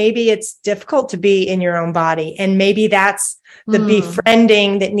that maybe it's difficult to be in your own body, and maybe that's the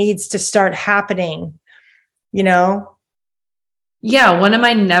befriending that needs to start happening, you know? Yeah. When am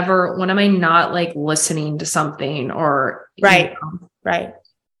I not like listening to something or right. Right.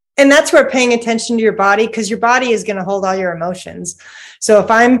 And that's where paying attention to your body, because your body is going to hold all your emotions. So if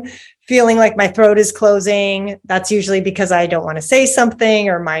I'm feeling like my throat is closing, that's usually because I don't want to say something,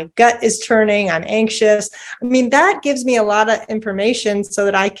 or my gut is turning, I'm anxious. I mean, that gives me a lot of information so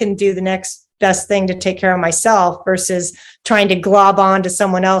that I can do the next best thing to take care of myself versus trying to glob on to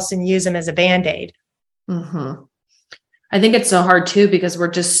someone else and use them as a Band-Aid. Mm-hmm. I think it's so hard too, because we're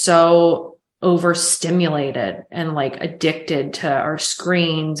just so overstimulated and like addicted to our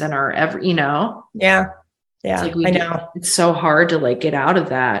screens and our Yeah. Yeah. It's like I know. It's so hard to like get out of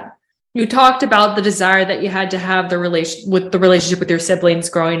that. You talked about the desire that you had to have the relationship with your siblings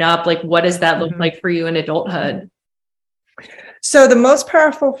growing up. Like, what does that look like for you in adulthood? So the most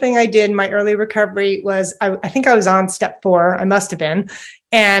powerful thing I did in my early recovery was, I think I was on step 4. I must've been.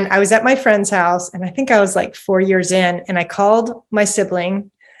 And I was at my friend's house, and I think I was like 4 years in, and I called my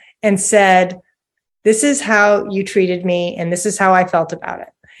sibling and said, this is how you treated me, and this is how I felt about it.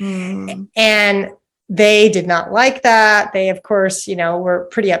 And they did not like that. They, of course, were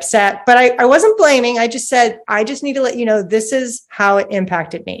pretty upset, but I wasn't blaming. I just said, I just need to let you know, this is how it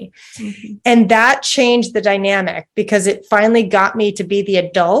impacted me. Mm-hmm. And that changed the dynamic, because it finally got me to be the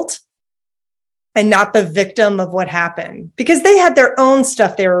adult and not the victim of what happened, because they had their own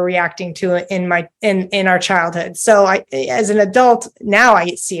stuff they were reacting to in our childhood. So I, as an adult now,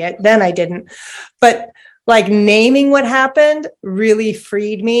 I see it. Then I didn't, but like naming what happened really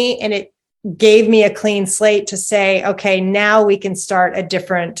freed me, and it gave me a clean slate to say, okay, now we can start a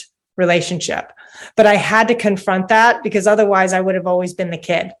different relationship. But I had to confront that, because otherwise I would have always been the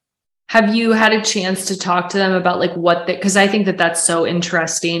kid. Have you had a chance to talk to them about like because I think that that's so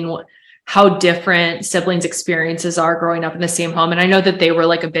interesting, how different siblings' experiences are growing up in the same home. And I know that they were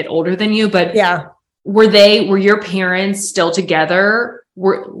like a bit older than you, but yeah, were your parents still together?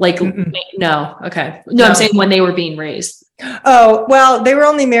 No. Okay. No, I'm saying when they were being raised. Oh, well, they were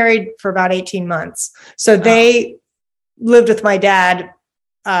only married for about 18 months. So they lived with my dad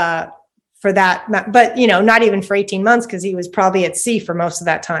for that, but not even for 18 months, because he was probably at sea for most of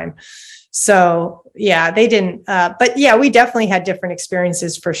that time. So yeah, they didn't, but yeah, we definitely had different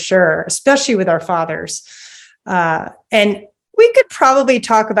experiences for sure, especially with our fathers. And we could probably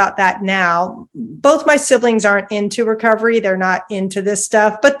talk about that now. Both my siblings aren't into recovery. They're not into this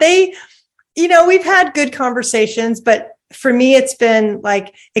stuff, but they, we've had good conversations, but for me, it's been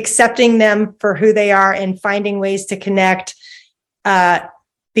like accepting them for who they are and finding ways to connect,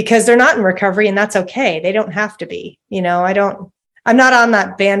 because they're not in recovery, and that's okay. They don't have to be, I'm not on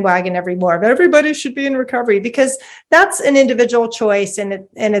that bandwagon anymore, but everybody should be in recovery, because that's an individual choice, and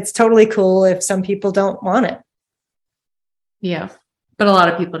it's totally cool if some people don't want it. Yeah. But a lot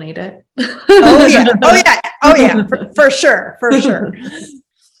of people need it. Oh yeah. For sure.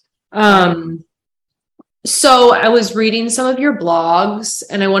 So I was reading some of your blogs,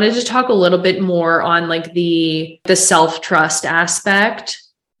 and I wanted to talk a little bit more on like the self-trust aspect.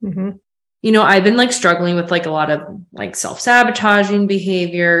 Mm-hmm. I've been like struggling with like a lot of like self-sabotaging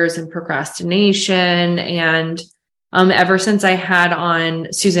behaviors and procrastination. And ever since I had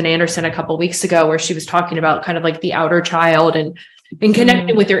on Susan Anderson a couple of weeks ago, where she was talking about kind of like the outer child and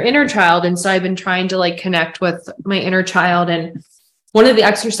connecting with your inner child. And so I've been trying to like connect with my inner child. And one of the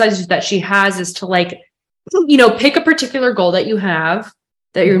exercises that she has is to like, pick a particular goal that you have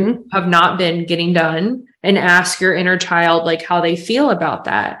that you have not been getting done, and ask your inner child like how they feel about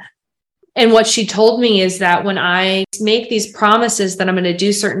that. And what she told me is that when I make these promises that I'm going to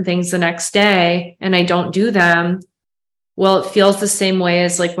do certain things the next day and I don't do them, well, it feels the same way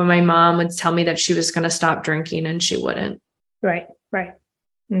as like when my mom would tell me that she was going to stop drinking and she wouldn't. Right.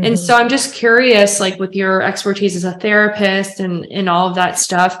 Mm-hmm. And so I'm just curious, like with your expertise as a therapist and all of that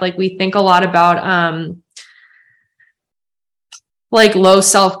stuff, like we think a lot about like low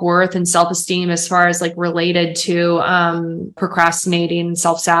self-worth and self-esteem as far as like related to procrastinating,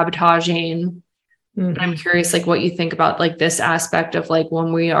 self-sabotaging. Mm-hmm. I'm curious, like what you think about like this aspect of like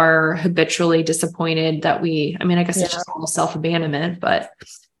when we are habitually disappointed that I guess it's just all self-abandonment, but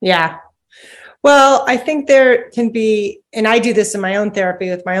yeah. Well, I think there can be, and I do this in my own therapy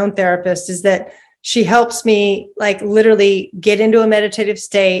with my own therapist, is that she helps me like literally get into a meditative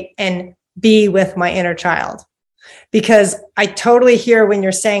state and be with my inner child. Because I totally hear when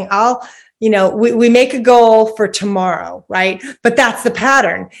you're saying, I'll we make a goal for tomorrow, right? But that's the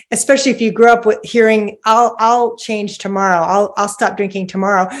pattern, especially if you grew up with hearing, I'll change tomorrow. I'll stop drinking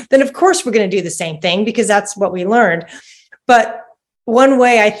tomorrow. Then of course we're going to do the same thing because that's what we learned. But one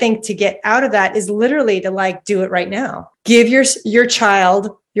way I think to get out of that is literally to do it right now. Give your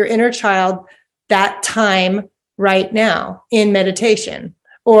child, your inner child, that time right now in meditation,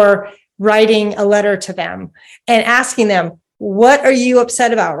 or writing a letter to them and asking them, what are you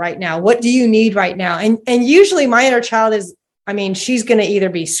upset about right now? What do you need right now? And usually my inner child is, she's going to either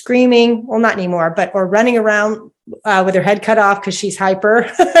be screaming, well, not anymore, or running around with her head cut off because she's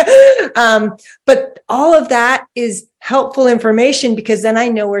hyper. But all of that is helpful information because then I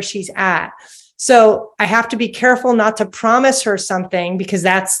know where she's at. So I have to be careful not to promise her something because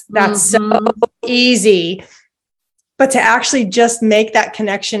that's so easy. But to actually just make that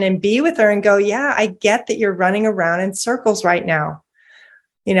connection and be with her and go, yeah, I get that you're running around in circles right now.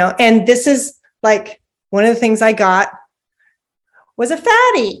 And this is one of the things I got was a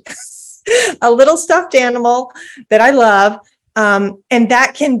fatty, a little stuffed animal that I love. And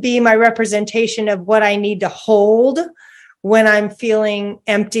that can be my representation of what I need to hold when I'm feeling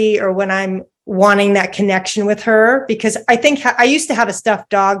empty or when I'm wanting that connection with her. Because I think I used to have a stuffed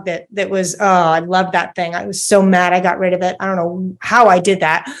dog that was, I loved that thing. I was so mad I got rid of it. I don't know how I did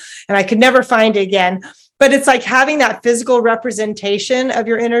that. And I could never find it again. But it's having that physical representation of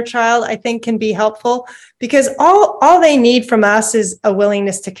your inner child, I think can be helpful because all they need from us is a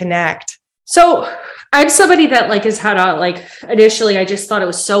willingness to connect. So I'm somebody that has had initially, I just thought it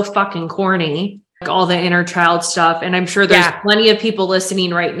was so fucking corny, all the inner child stuff. And I'm sure there's plenty of people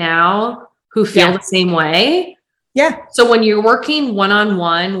listening right now who feel the same way. Yeah. So when you're working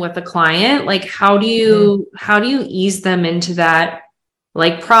one-on-one with a client, how do you ease them into that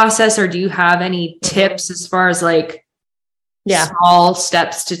process, or do you have any tips as far as small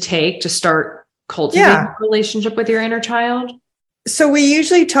steps to take to start cultivating a relationship with your inner child? So we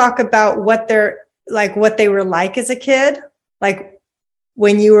usually talk about what they were like as a kid,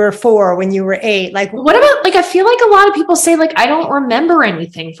 when you were 4, when you were 8, what about I feel like a lot of people say I don't remember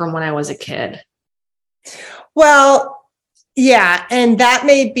anything from when I was a kid. Well, yeah. And that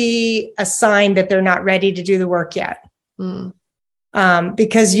may be a sign that they're not ready to do the work yet.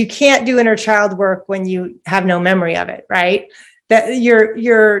 Because you can't do inner child work when you have no memory of it, right? That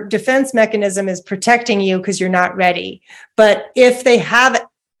your defense mechanism is protecting you because you're not ready. But if they have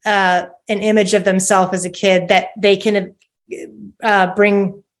an image of themselves as a kid that they can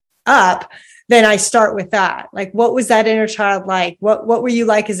bring up, then I start with that. What was that inner child like? What were you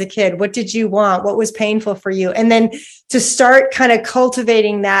like as a kid? What did you want? What was painful for you? And then to start kind of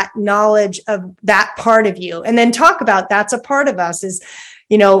cultivating that knowledge of that part of you, and then talk about that's a part of us is,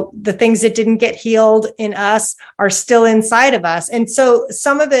 the things that didn't get healed in us are still inside of us. And so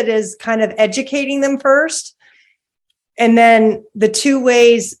some of it is kind of educating them first. And then the 2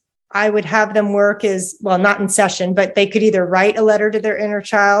 ways I would have them work is, well, not in session, but they could either write a letter to their inner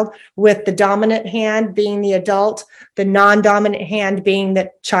child with the dominant hand being the adult, the non-dominant hand being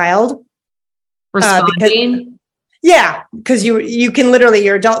the child. Responding. Because you can literally,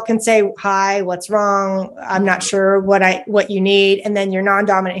 your adult can say, hi, what's wrong? I'm not sure what you need. And then your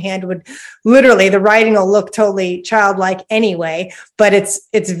non-dominant hand would literally, the writing will look totally childlike anyway, but it's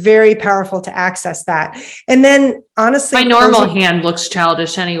very powerful to access that. And then honestly, my normal hand looks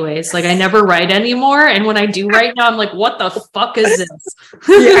childish anyways. I never write anymore. And when I do write now, I'm what the fuck is this?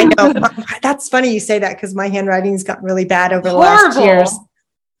 Yeah, I know. That's funny you say that because my handwriting's gotten really bad over the last years.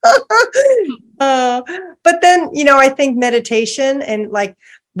 But then, I think meditation and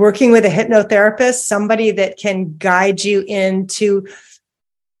working with a hypnotherapist, somebody that can guide you into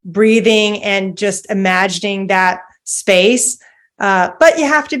breathing and just imagining that space. But you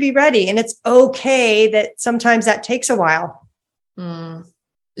have to be ready, and it's okay that sometimes that takes a while.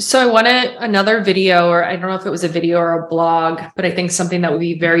 So I wanted another video, or I don't know if it was a video or a blog, but I think something that would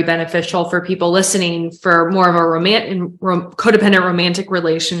be very beneficial for people listening for more of a codependent romantic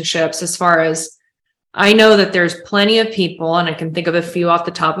relationships. As far as I know that there's plenty of people, and I can think of a few off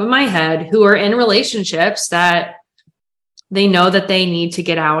the top of my head, who are in relationships that they know that they need to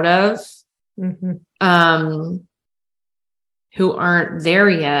get out of, who aren't there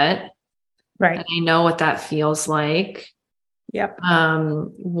yet. Right. And I know what that feels like. Yep.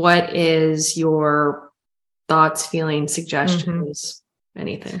 What is your thoughts, feelings, suggestions,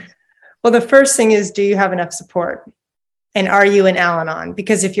 anything? Well, the first thing is, do you have enough support? And are you in Al-Anon?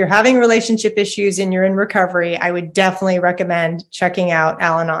 Because if you're having relationship issues and you're in recovery, I would definitely recommend checking out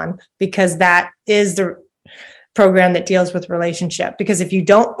Al-Anon, because that is program that deals with relationship. Because if you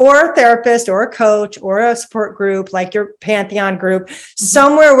don't, or a therapist or a coach or a support group, like your Pantheon group,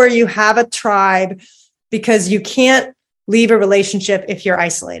 somewhere where you have a tribe, because you can't leave a relationship if you're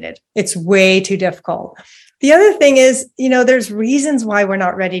isolated. It's way too difficult. The other thing is, there's reasons why we're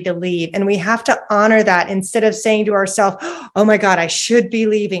not ready to leave. And we have to honor that instead of saying to ourselves, oh my God, I should be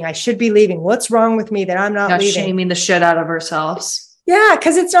leaving. What's wrong with me that I'm not leaving? Shaming the shit out of ourselves. Yeah,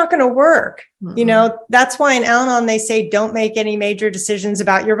 because it's not going to work. That's why in Al-Anon, they say, don't make any major decisions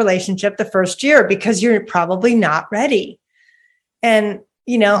about your relationship the first year, because you're probably not ready. And,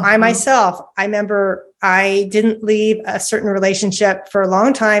 I myself, I remember I didn't leave a certain relationship for a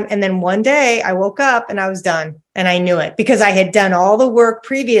long time. And then one day I woke up and I was done, and I knew it because I had done all the work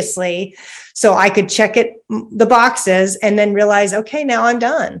previously. So I could check the boxes and then realize, okay, now I'm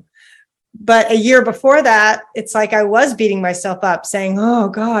done. But a year before that, it's like I was beating myself up saying, oh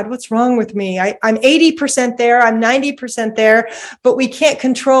God, what's wrong with me? I'm 80% there. I'm 90% there, but we can't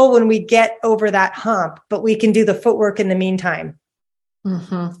control when we get over that hump, but we can do the footwork in the meantime.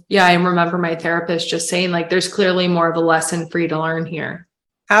 Yeah. I remember my therapist just saying, like, there's clearly more of a lesson for you to learn here.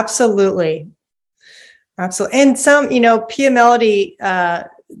 Absolutely. And some, Pia Melody,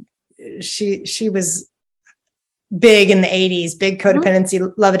 she was big in the 80s, big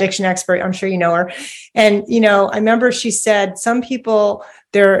codependency, love addiction expert. I'm sure you know her. And, I remember she said, some people,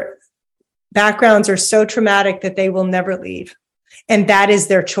 their backgrounds are so traumatic that they will never leave. And that is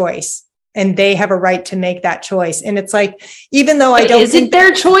their choice. And they have a right to make that choice. And it's like, even though I don't think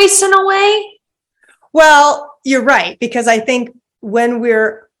their choice in a way? Well, you're right. Because I think when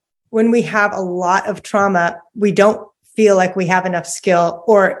we have a lot of trauma, we don't feel like we have enough skill,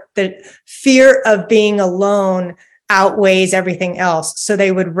 or the fear of being alone outweighs everything else. So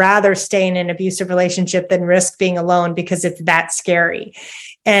they would rather stay in an abusive relationship than risk being alone because it's that scary.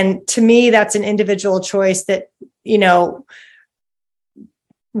 And to me, that's an individual choice that,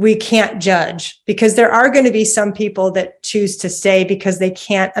 we can't judge, because there are going to be some people that choose to stay because they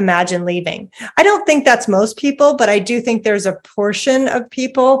can't imagine leaving. I don't think that's most people, but I do think there's a portion of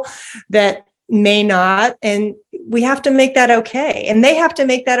people that may not. And we have to make that okay. And they have to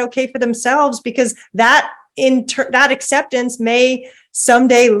make that okay for themselves, because that that acceptance may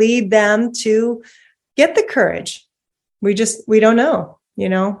someday lead them to get the courage. We don't know,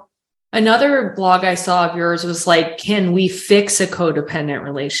 Another blog I saw of yours was like, can we fix a codependent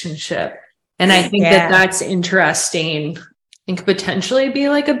relationship? And I think that's interesting and could potentially be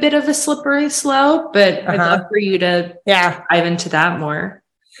like a bit of a slippery slope, but I'd love for you to dive into that more.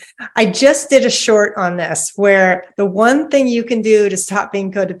 I just did a short on this, where the one thing you can do to stop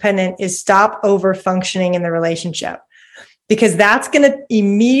being codependent is stop over functioning in the relationship, because that's going to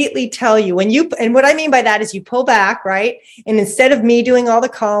immediately tell you and what I mean by that is you pull back, right? And instead of me doing all the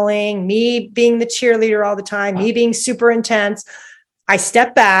calling, me being the cheerleader all the time, me being super intense, I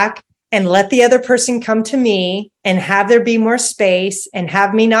step back and let the other person come to me and have there be more space, and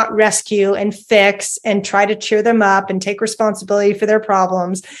have me not rescue and fix and try to cheer them up and take responsibility for their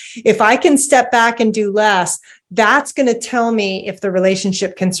problems. If I can step back and do less, that's going to tell me if the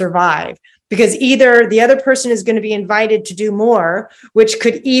relationship can survive, because either the other person is going to be invited to do more, which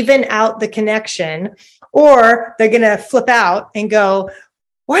could even out the connection, or they're going to flip out and go,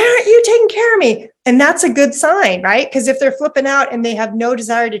 why aren't you taking care of me? And that's a good sign, right? Because if they're flipping out and they have no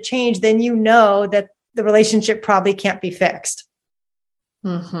desire to change, then you know that the relationship probably can't be fixed.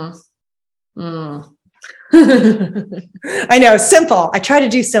 I know, simple. I try to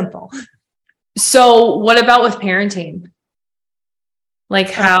do simple. So what about with parenting? Like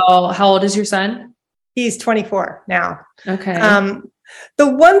how old is your son? He's 24 now. Okay. The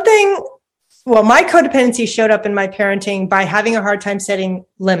one thing, well, my codependency showed up in my parenting by having a hard time setting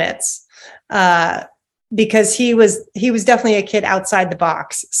limits, because he was definitely a kid outside the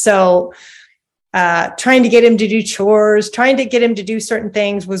box. So trying to get him to do chores, trying to get him to do certain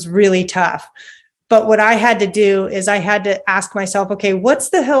things was really tough. But what I had to do is I had to ask myself, okay, what's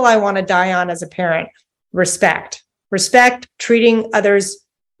the hill I want to die on as a parent? Respect, treating others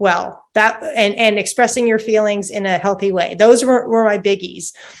well, that and expressing your feelings in a healthy way. Those were my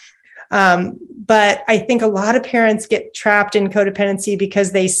biggies. But I think a lot of parents get trapped in codependency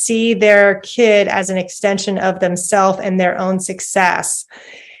because they see their kid as an extension of themselves and their own success.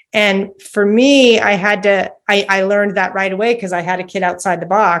 And for me, I learned that right away because I had a kid outside the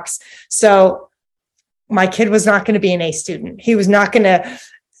box. So my kid was not going to be an A student. He was not going to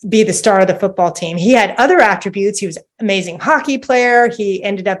be the star of the football team. He had other attributes. He was an amazing hockey player. He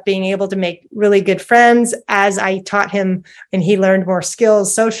ended up being able to make really good friends as I taught him, and he learned more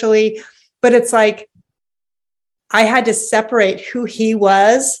skills socially. But it's like, I had to separate who he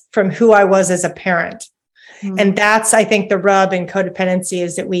was from who I was as a parent. And that's, I think, the rub in codependency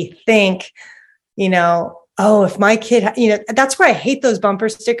is that we think, oh, if my kid, that's why I hate those bumper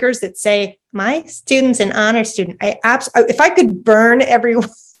stickers that say my student's an honor student. If I could burn every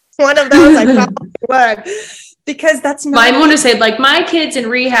one of those, I probably would, because that's not. Mine want to say like my kid's in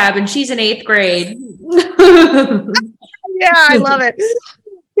rehab and she's in 8th grade. Yeah, I love it.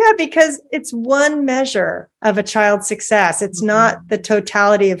 Yeah, because it's one measure of a child's success. It's not the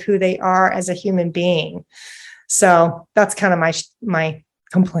totality of who they are as a human being. So that's kind of my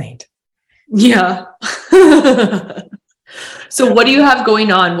complaint. Yeah. So what do you have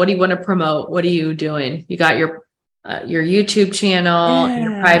going on? What do you want to promote? What are you doing? You got your YouTube channel, and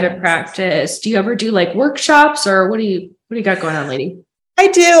your private practice. Do you ever do like workshops, or what do you got going on, lady? I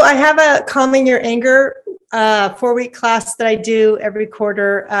do. I have a Calming Your Anger 4-week class that I do every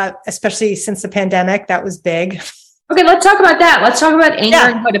quarter, especially since the pandemic. That was big. Okay, let's talk about that. Let's talk about anger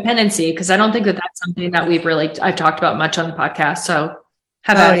and codependency, because I don't think that that's something that I've talked about much on the podcast. So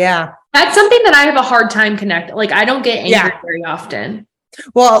that's something that I have a hard time connecting. Like, I don't get angry very often.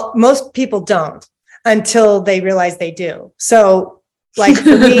 Well, most people don't until they realize they do. So like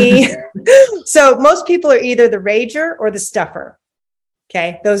for me, so most people are either the rager or the stuffer.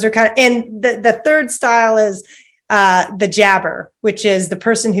 Okay. Those are and the third style is the jabber, which is the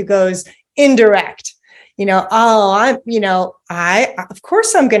person who goes indirect, of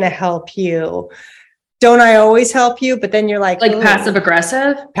course I'm going to help you. Don't I always help you? But then you're like passive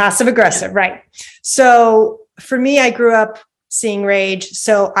aggressive, right? So for me, I grew up seeing rage.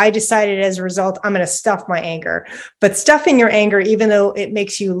 So I decided as a result, I'm going to stuff my anger. But stuffing your anger, even though it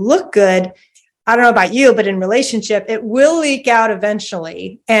makes you look good, I don't know about you, but in relationship, it will leak out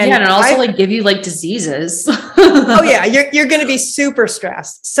eventually. And it also give you diseases. Oh yeah, you're going to be super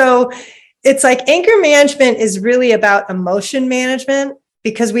stressed. So it's like anger management is really about emotion management,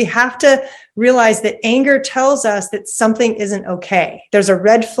 because we have to realize that anger tells us that something isn't okay. There's a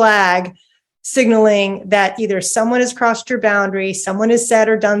red flag signaling that either someone has crossed your boundary, someone has said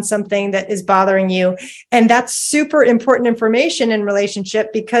or done something that is bothering you. And that's super important information in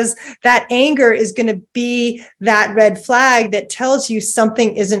relationship, because that anger is going to be that red flag that tells you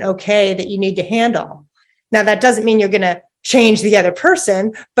something isn't okay that you need to handle. Now, that doesn't mean you're going to change the other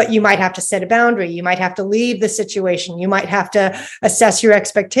person, but you might have to set a boundary. You might have to leave the situation. You might have to assess your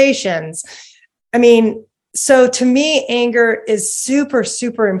expectations. So to me, anger is super,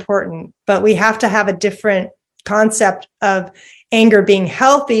 super important, but we have to have a different concept of anger being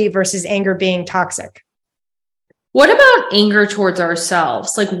healthy versus anger being toxic. What about anger towards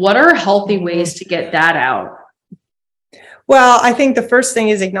ourselves? What are healthy ways to get that out? Well, I think the first thing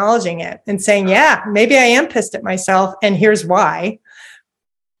is acknowledging it and saying, yeah, maybe I am pissed at myself, and here's why.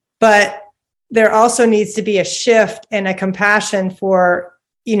 But there also needs to be a shift and a compassion for,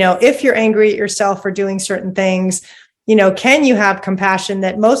 if you're angry at yourself for doing certain things, can you have compassion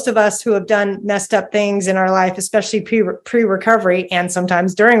that most of us who have done messed up things in our life, especially pre-recovery and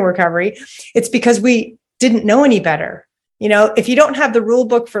sometimes during recovery, it's because we didn't know any better. If you don't have the rule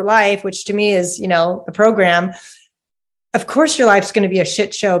book for life, which to me is, the program, of course your life's going to be a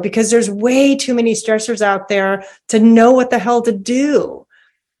shit show, because there's way too many stressors out there to know what the hell to do.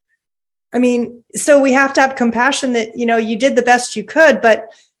 So we have to have compassion that, you did the best you could,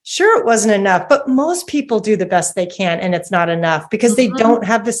 but sure, it wasn't enough. But most people do the best they can, and it's not enough because they don't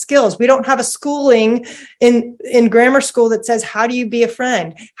have the skills. We don't have a schooling in grammar school that says, how do you be a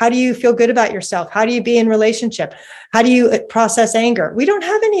friend? How do you feel good about yourself? How do you be in relationship? How do you process anger? We don't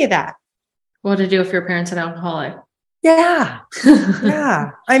have any of that. What to do if your parent's an alcoholic? Yeah. Yeah.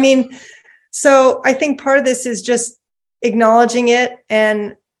 So I think part of this is just acknowledging it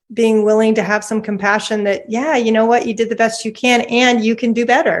and being willing to have some compassion that, yeah, you know what, you did the best you can and you can do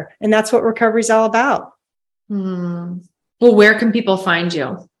better. And that's what recovery is all about. Well, where can people find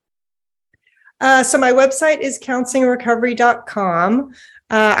you? So my website is counselingrecovery.com.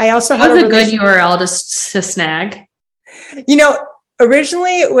 I also have a good URL to snag.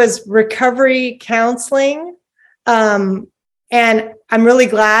 Originally it was recovery counseling. And I'm really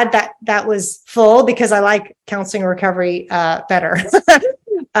glad that was full, because I like counseling recovery better.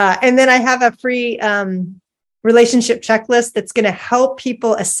 And then I have a free relationship checklist that's going to help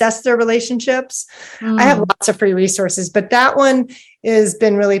people assess their relationships. I have lots of free resources, but that one has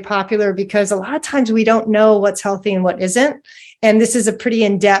been really popular because a lot of times we don't know what's healthy and what isn't. And this is a pretty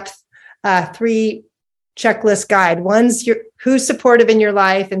in-depth 3 checklist guide. One's who's supportive in your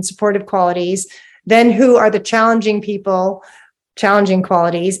life and supportive qualities. Then who are the challenging people, challenging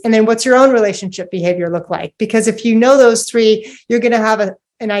qualities, and then what's your own relationship behavior look like? Because if you know those 3, you're going to have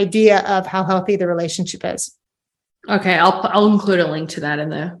an idea of how healthy the relationship is. Okay, I'll include a link to that in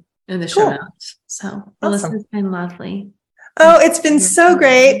in the show Cool. notes. So Awesome. Melissa's been lovely. Oh, it's been so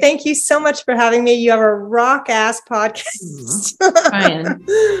great. Thank you so much for having me. You have a rock ass podcast.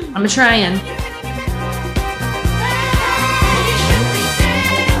 I'm trying.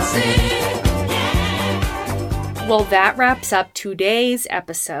 Well, that wraps up today's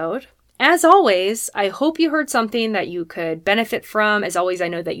episode. As always, I hope you heard something that you could benefit from. As always, I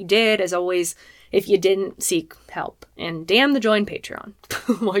know that you did. As always, if you didn't, seek help. And damn the join Patreon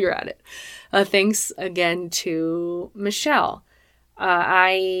while you're at it. Thanks again to Michelle.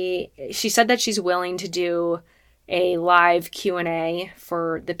 She said that she's willing to do a live Q&A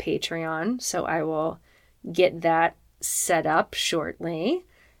for the Patreon. So I will get that set up shortly.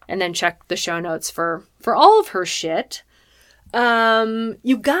 And then check the show notes for all of her shit.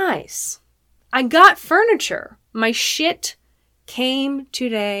 You guys, I got furniture. My shit came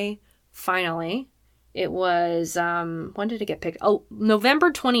today, finally. It was, when did it get picked? Oh, November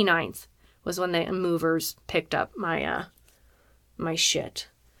 29th was when the movers picked up my shit.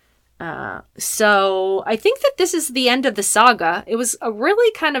 So I think that this is the end of the saga. It was a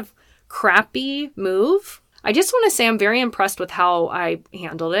really kind of crappy move. I just want to say I'm very impressed with how I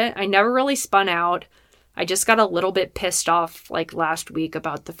handled it. I never really spun out. I just got a little bit pissed off like last week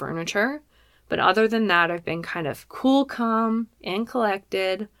about the furniture. But other than that, I've been kind of cool, calm, and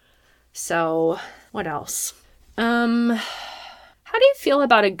collected. So what else? How do you feel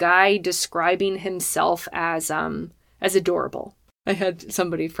about a guy describing himself as adorable? I had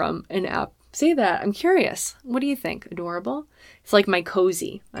somebody from an app say that. I'm curious. What do you think? Adorable? It's like my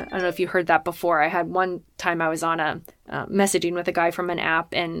cozy. I don't know if you heard that before. I had one time I was on a messaging with a guy from an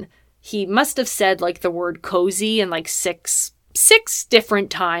app, and he must have said like the word cozy in like six different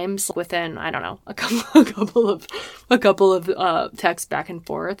times within, I don't know, a couple of texts back and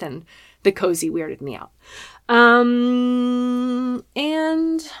forth, and the cozy weirded me out. And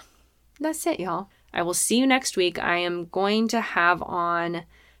that's it, y'all. I will see you next week. I am going to have on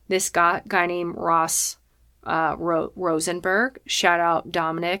this guy named Ross Rosenberg. Shout out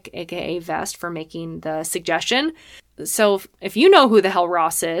Dominic, aka Vest, for making the suggestion. So if you know who the hell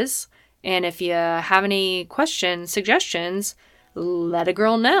Ross is, and if you have any questions, suggestions, let a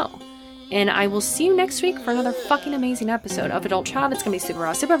girl know. And I will see you next week for another fucking amazing episode of Adult Child. It's gonna be super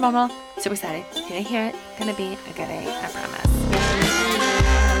raw, super vulnerable, super excited. You're gonna hear it. Gonna be a good day, I promise.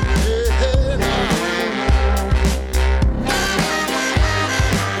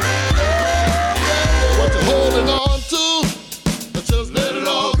 Holding on to, just let it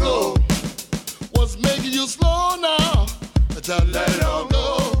all go. What's making you slow now? Just let it all go.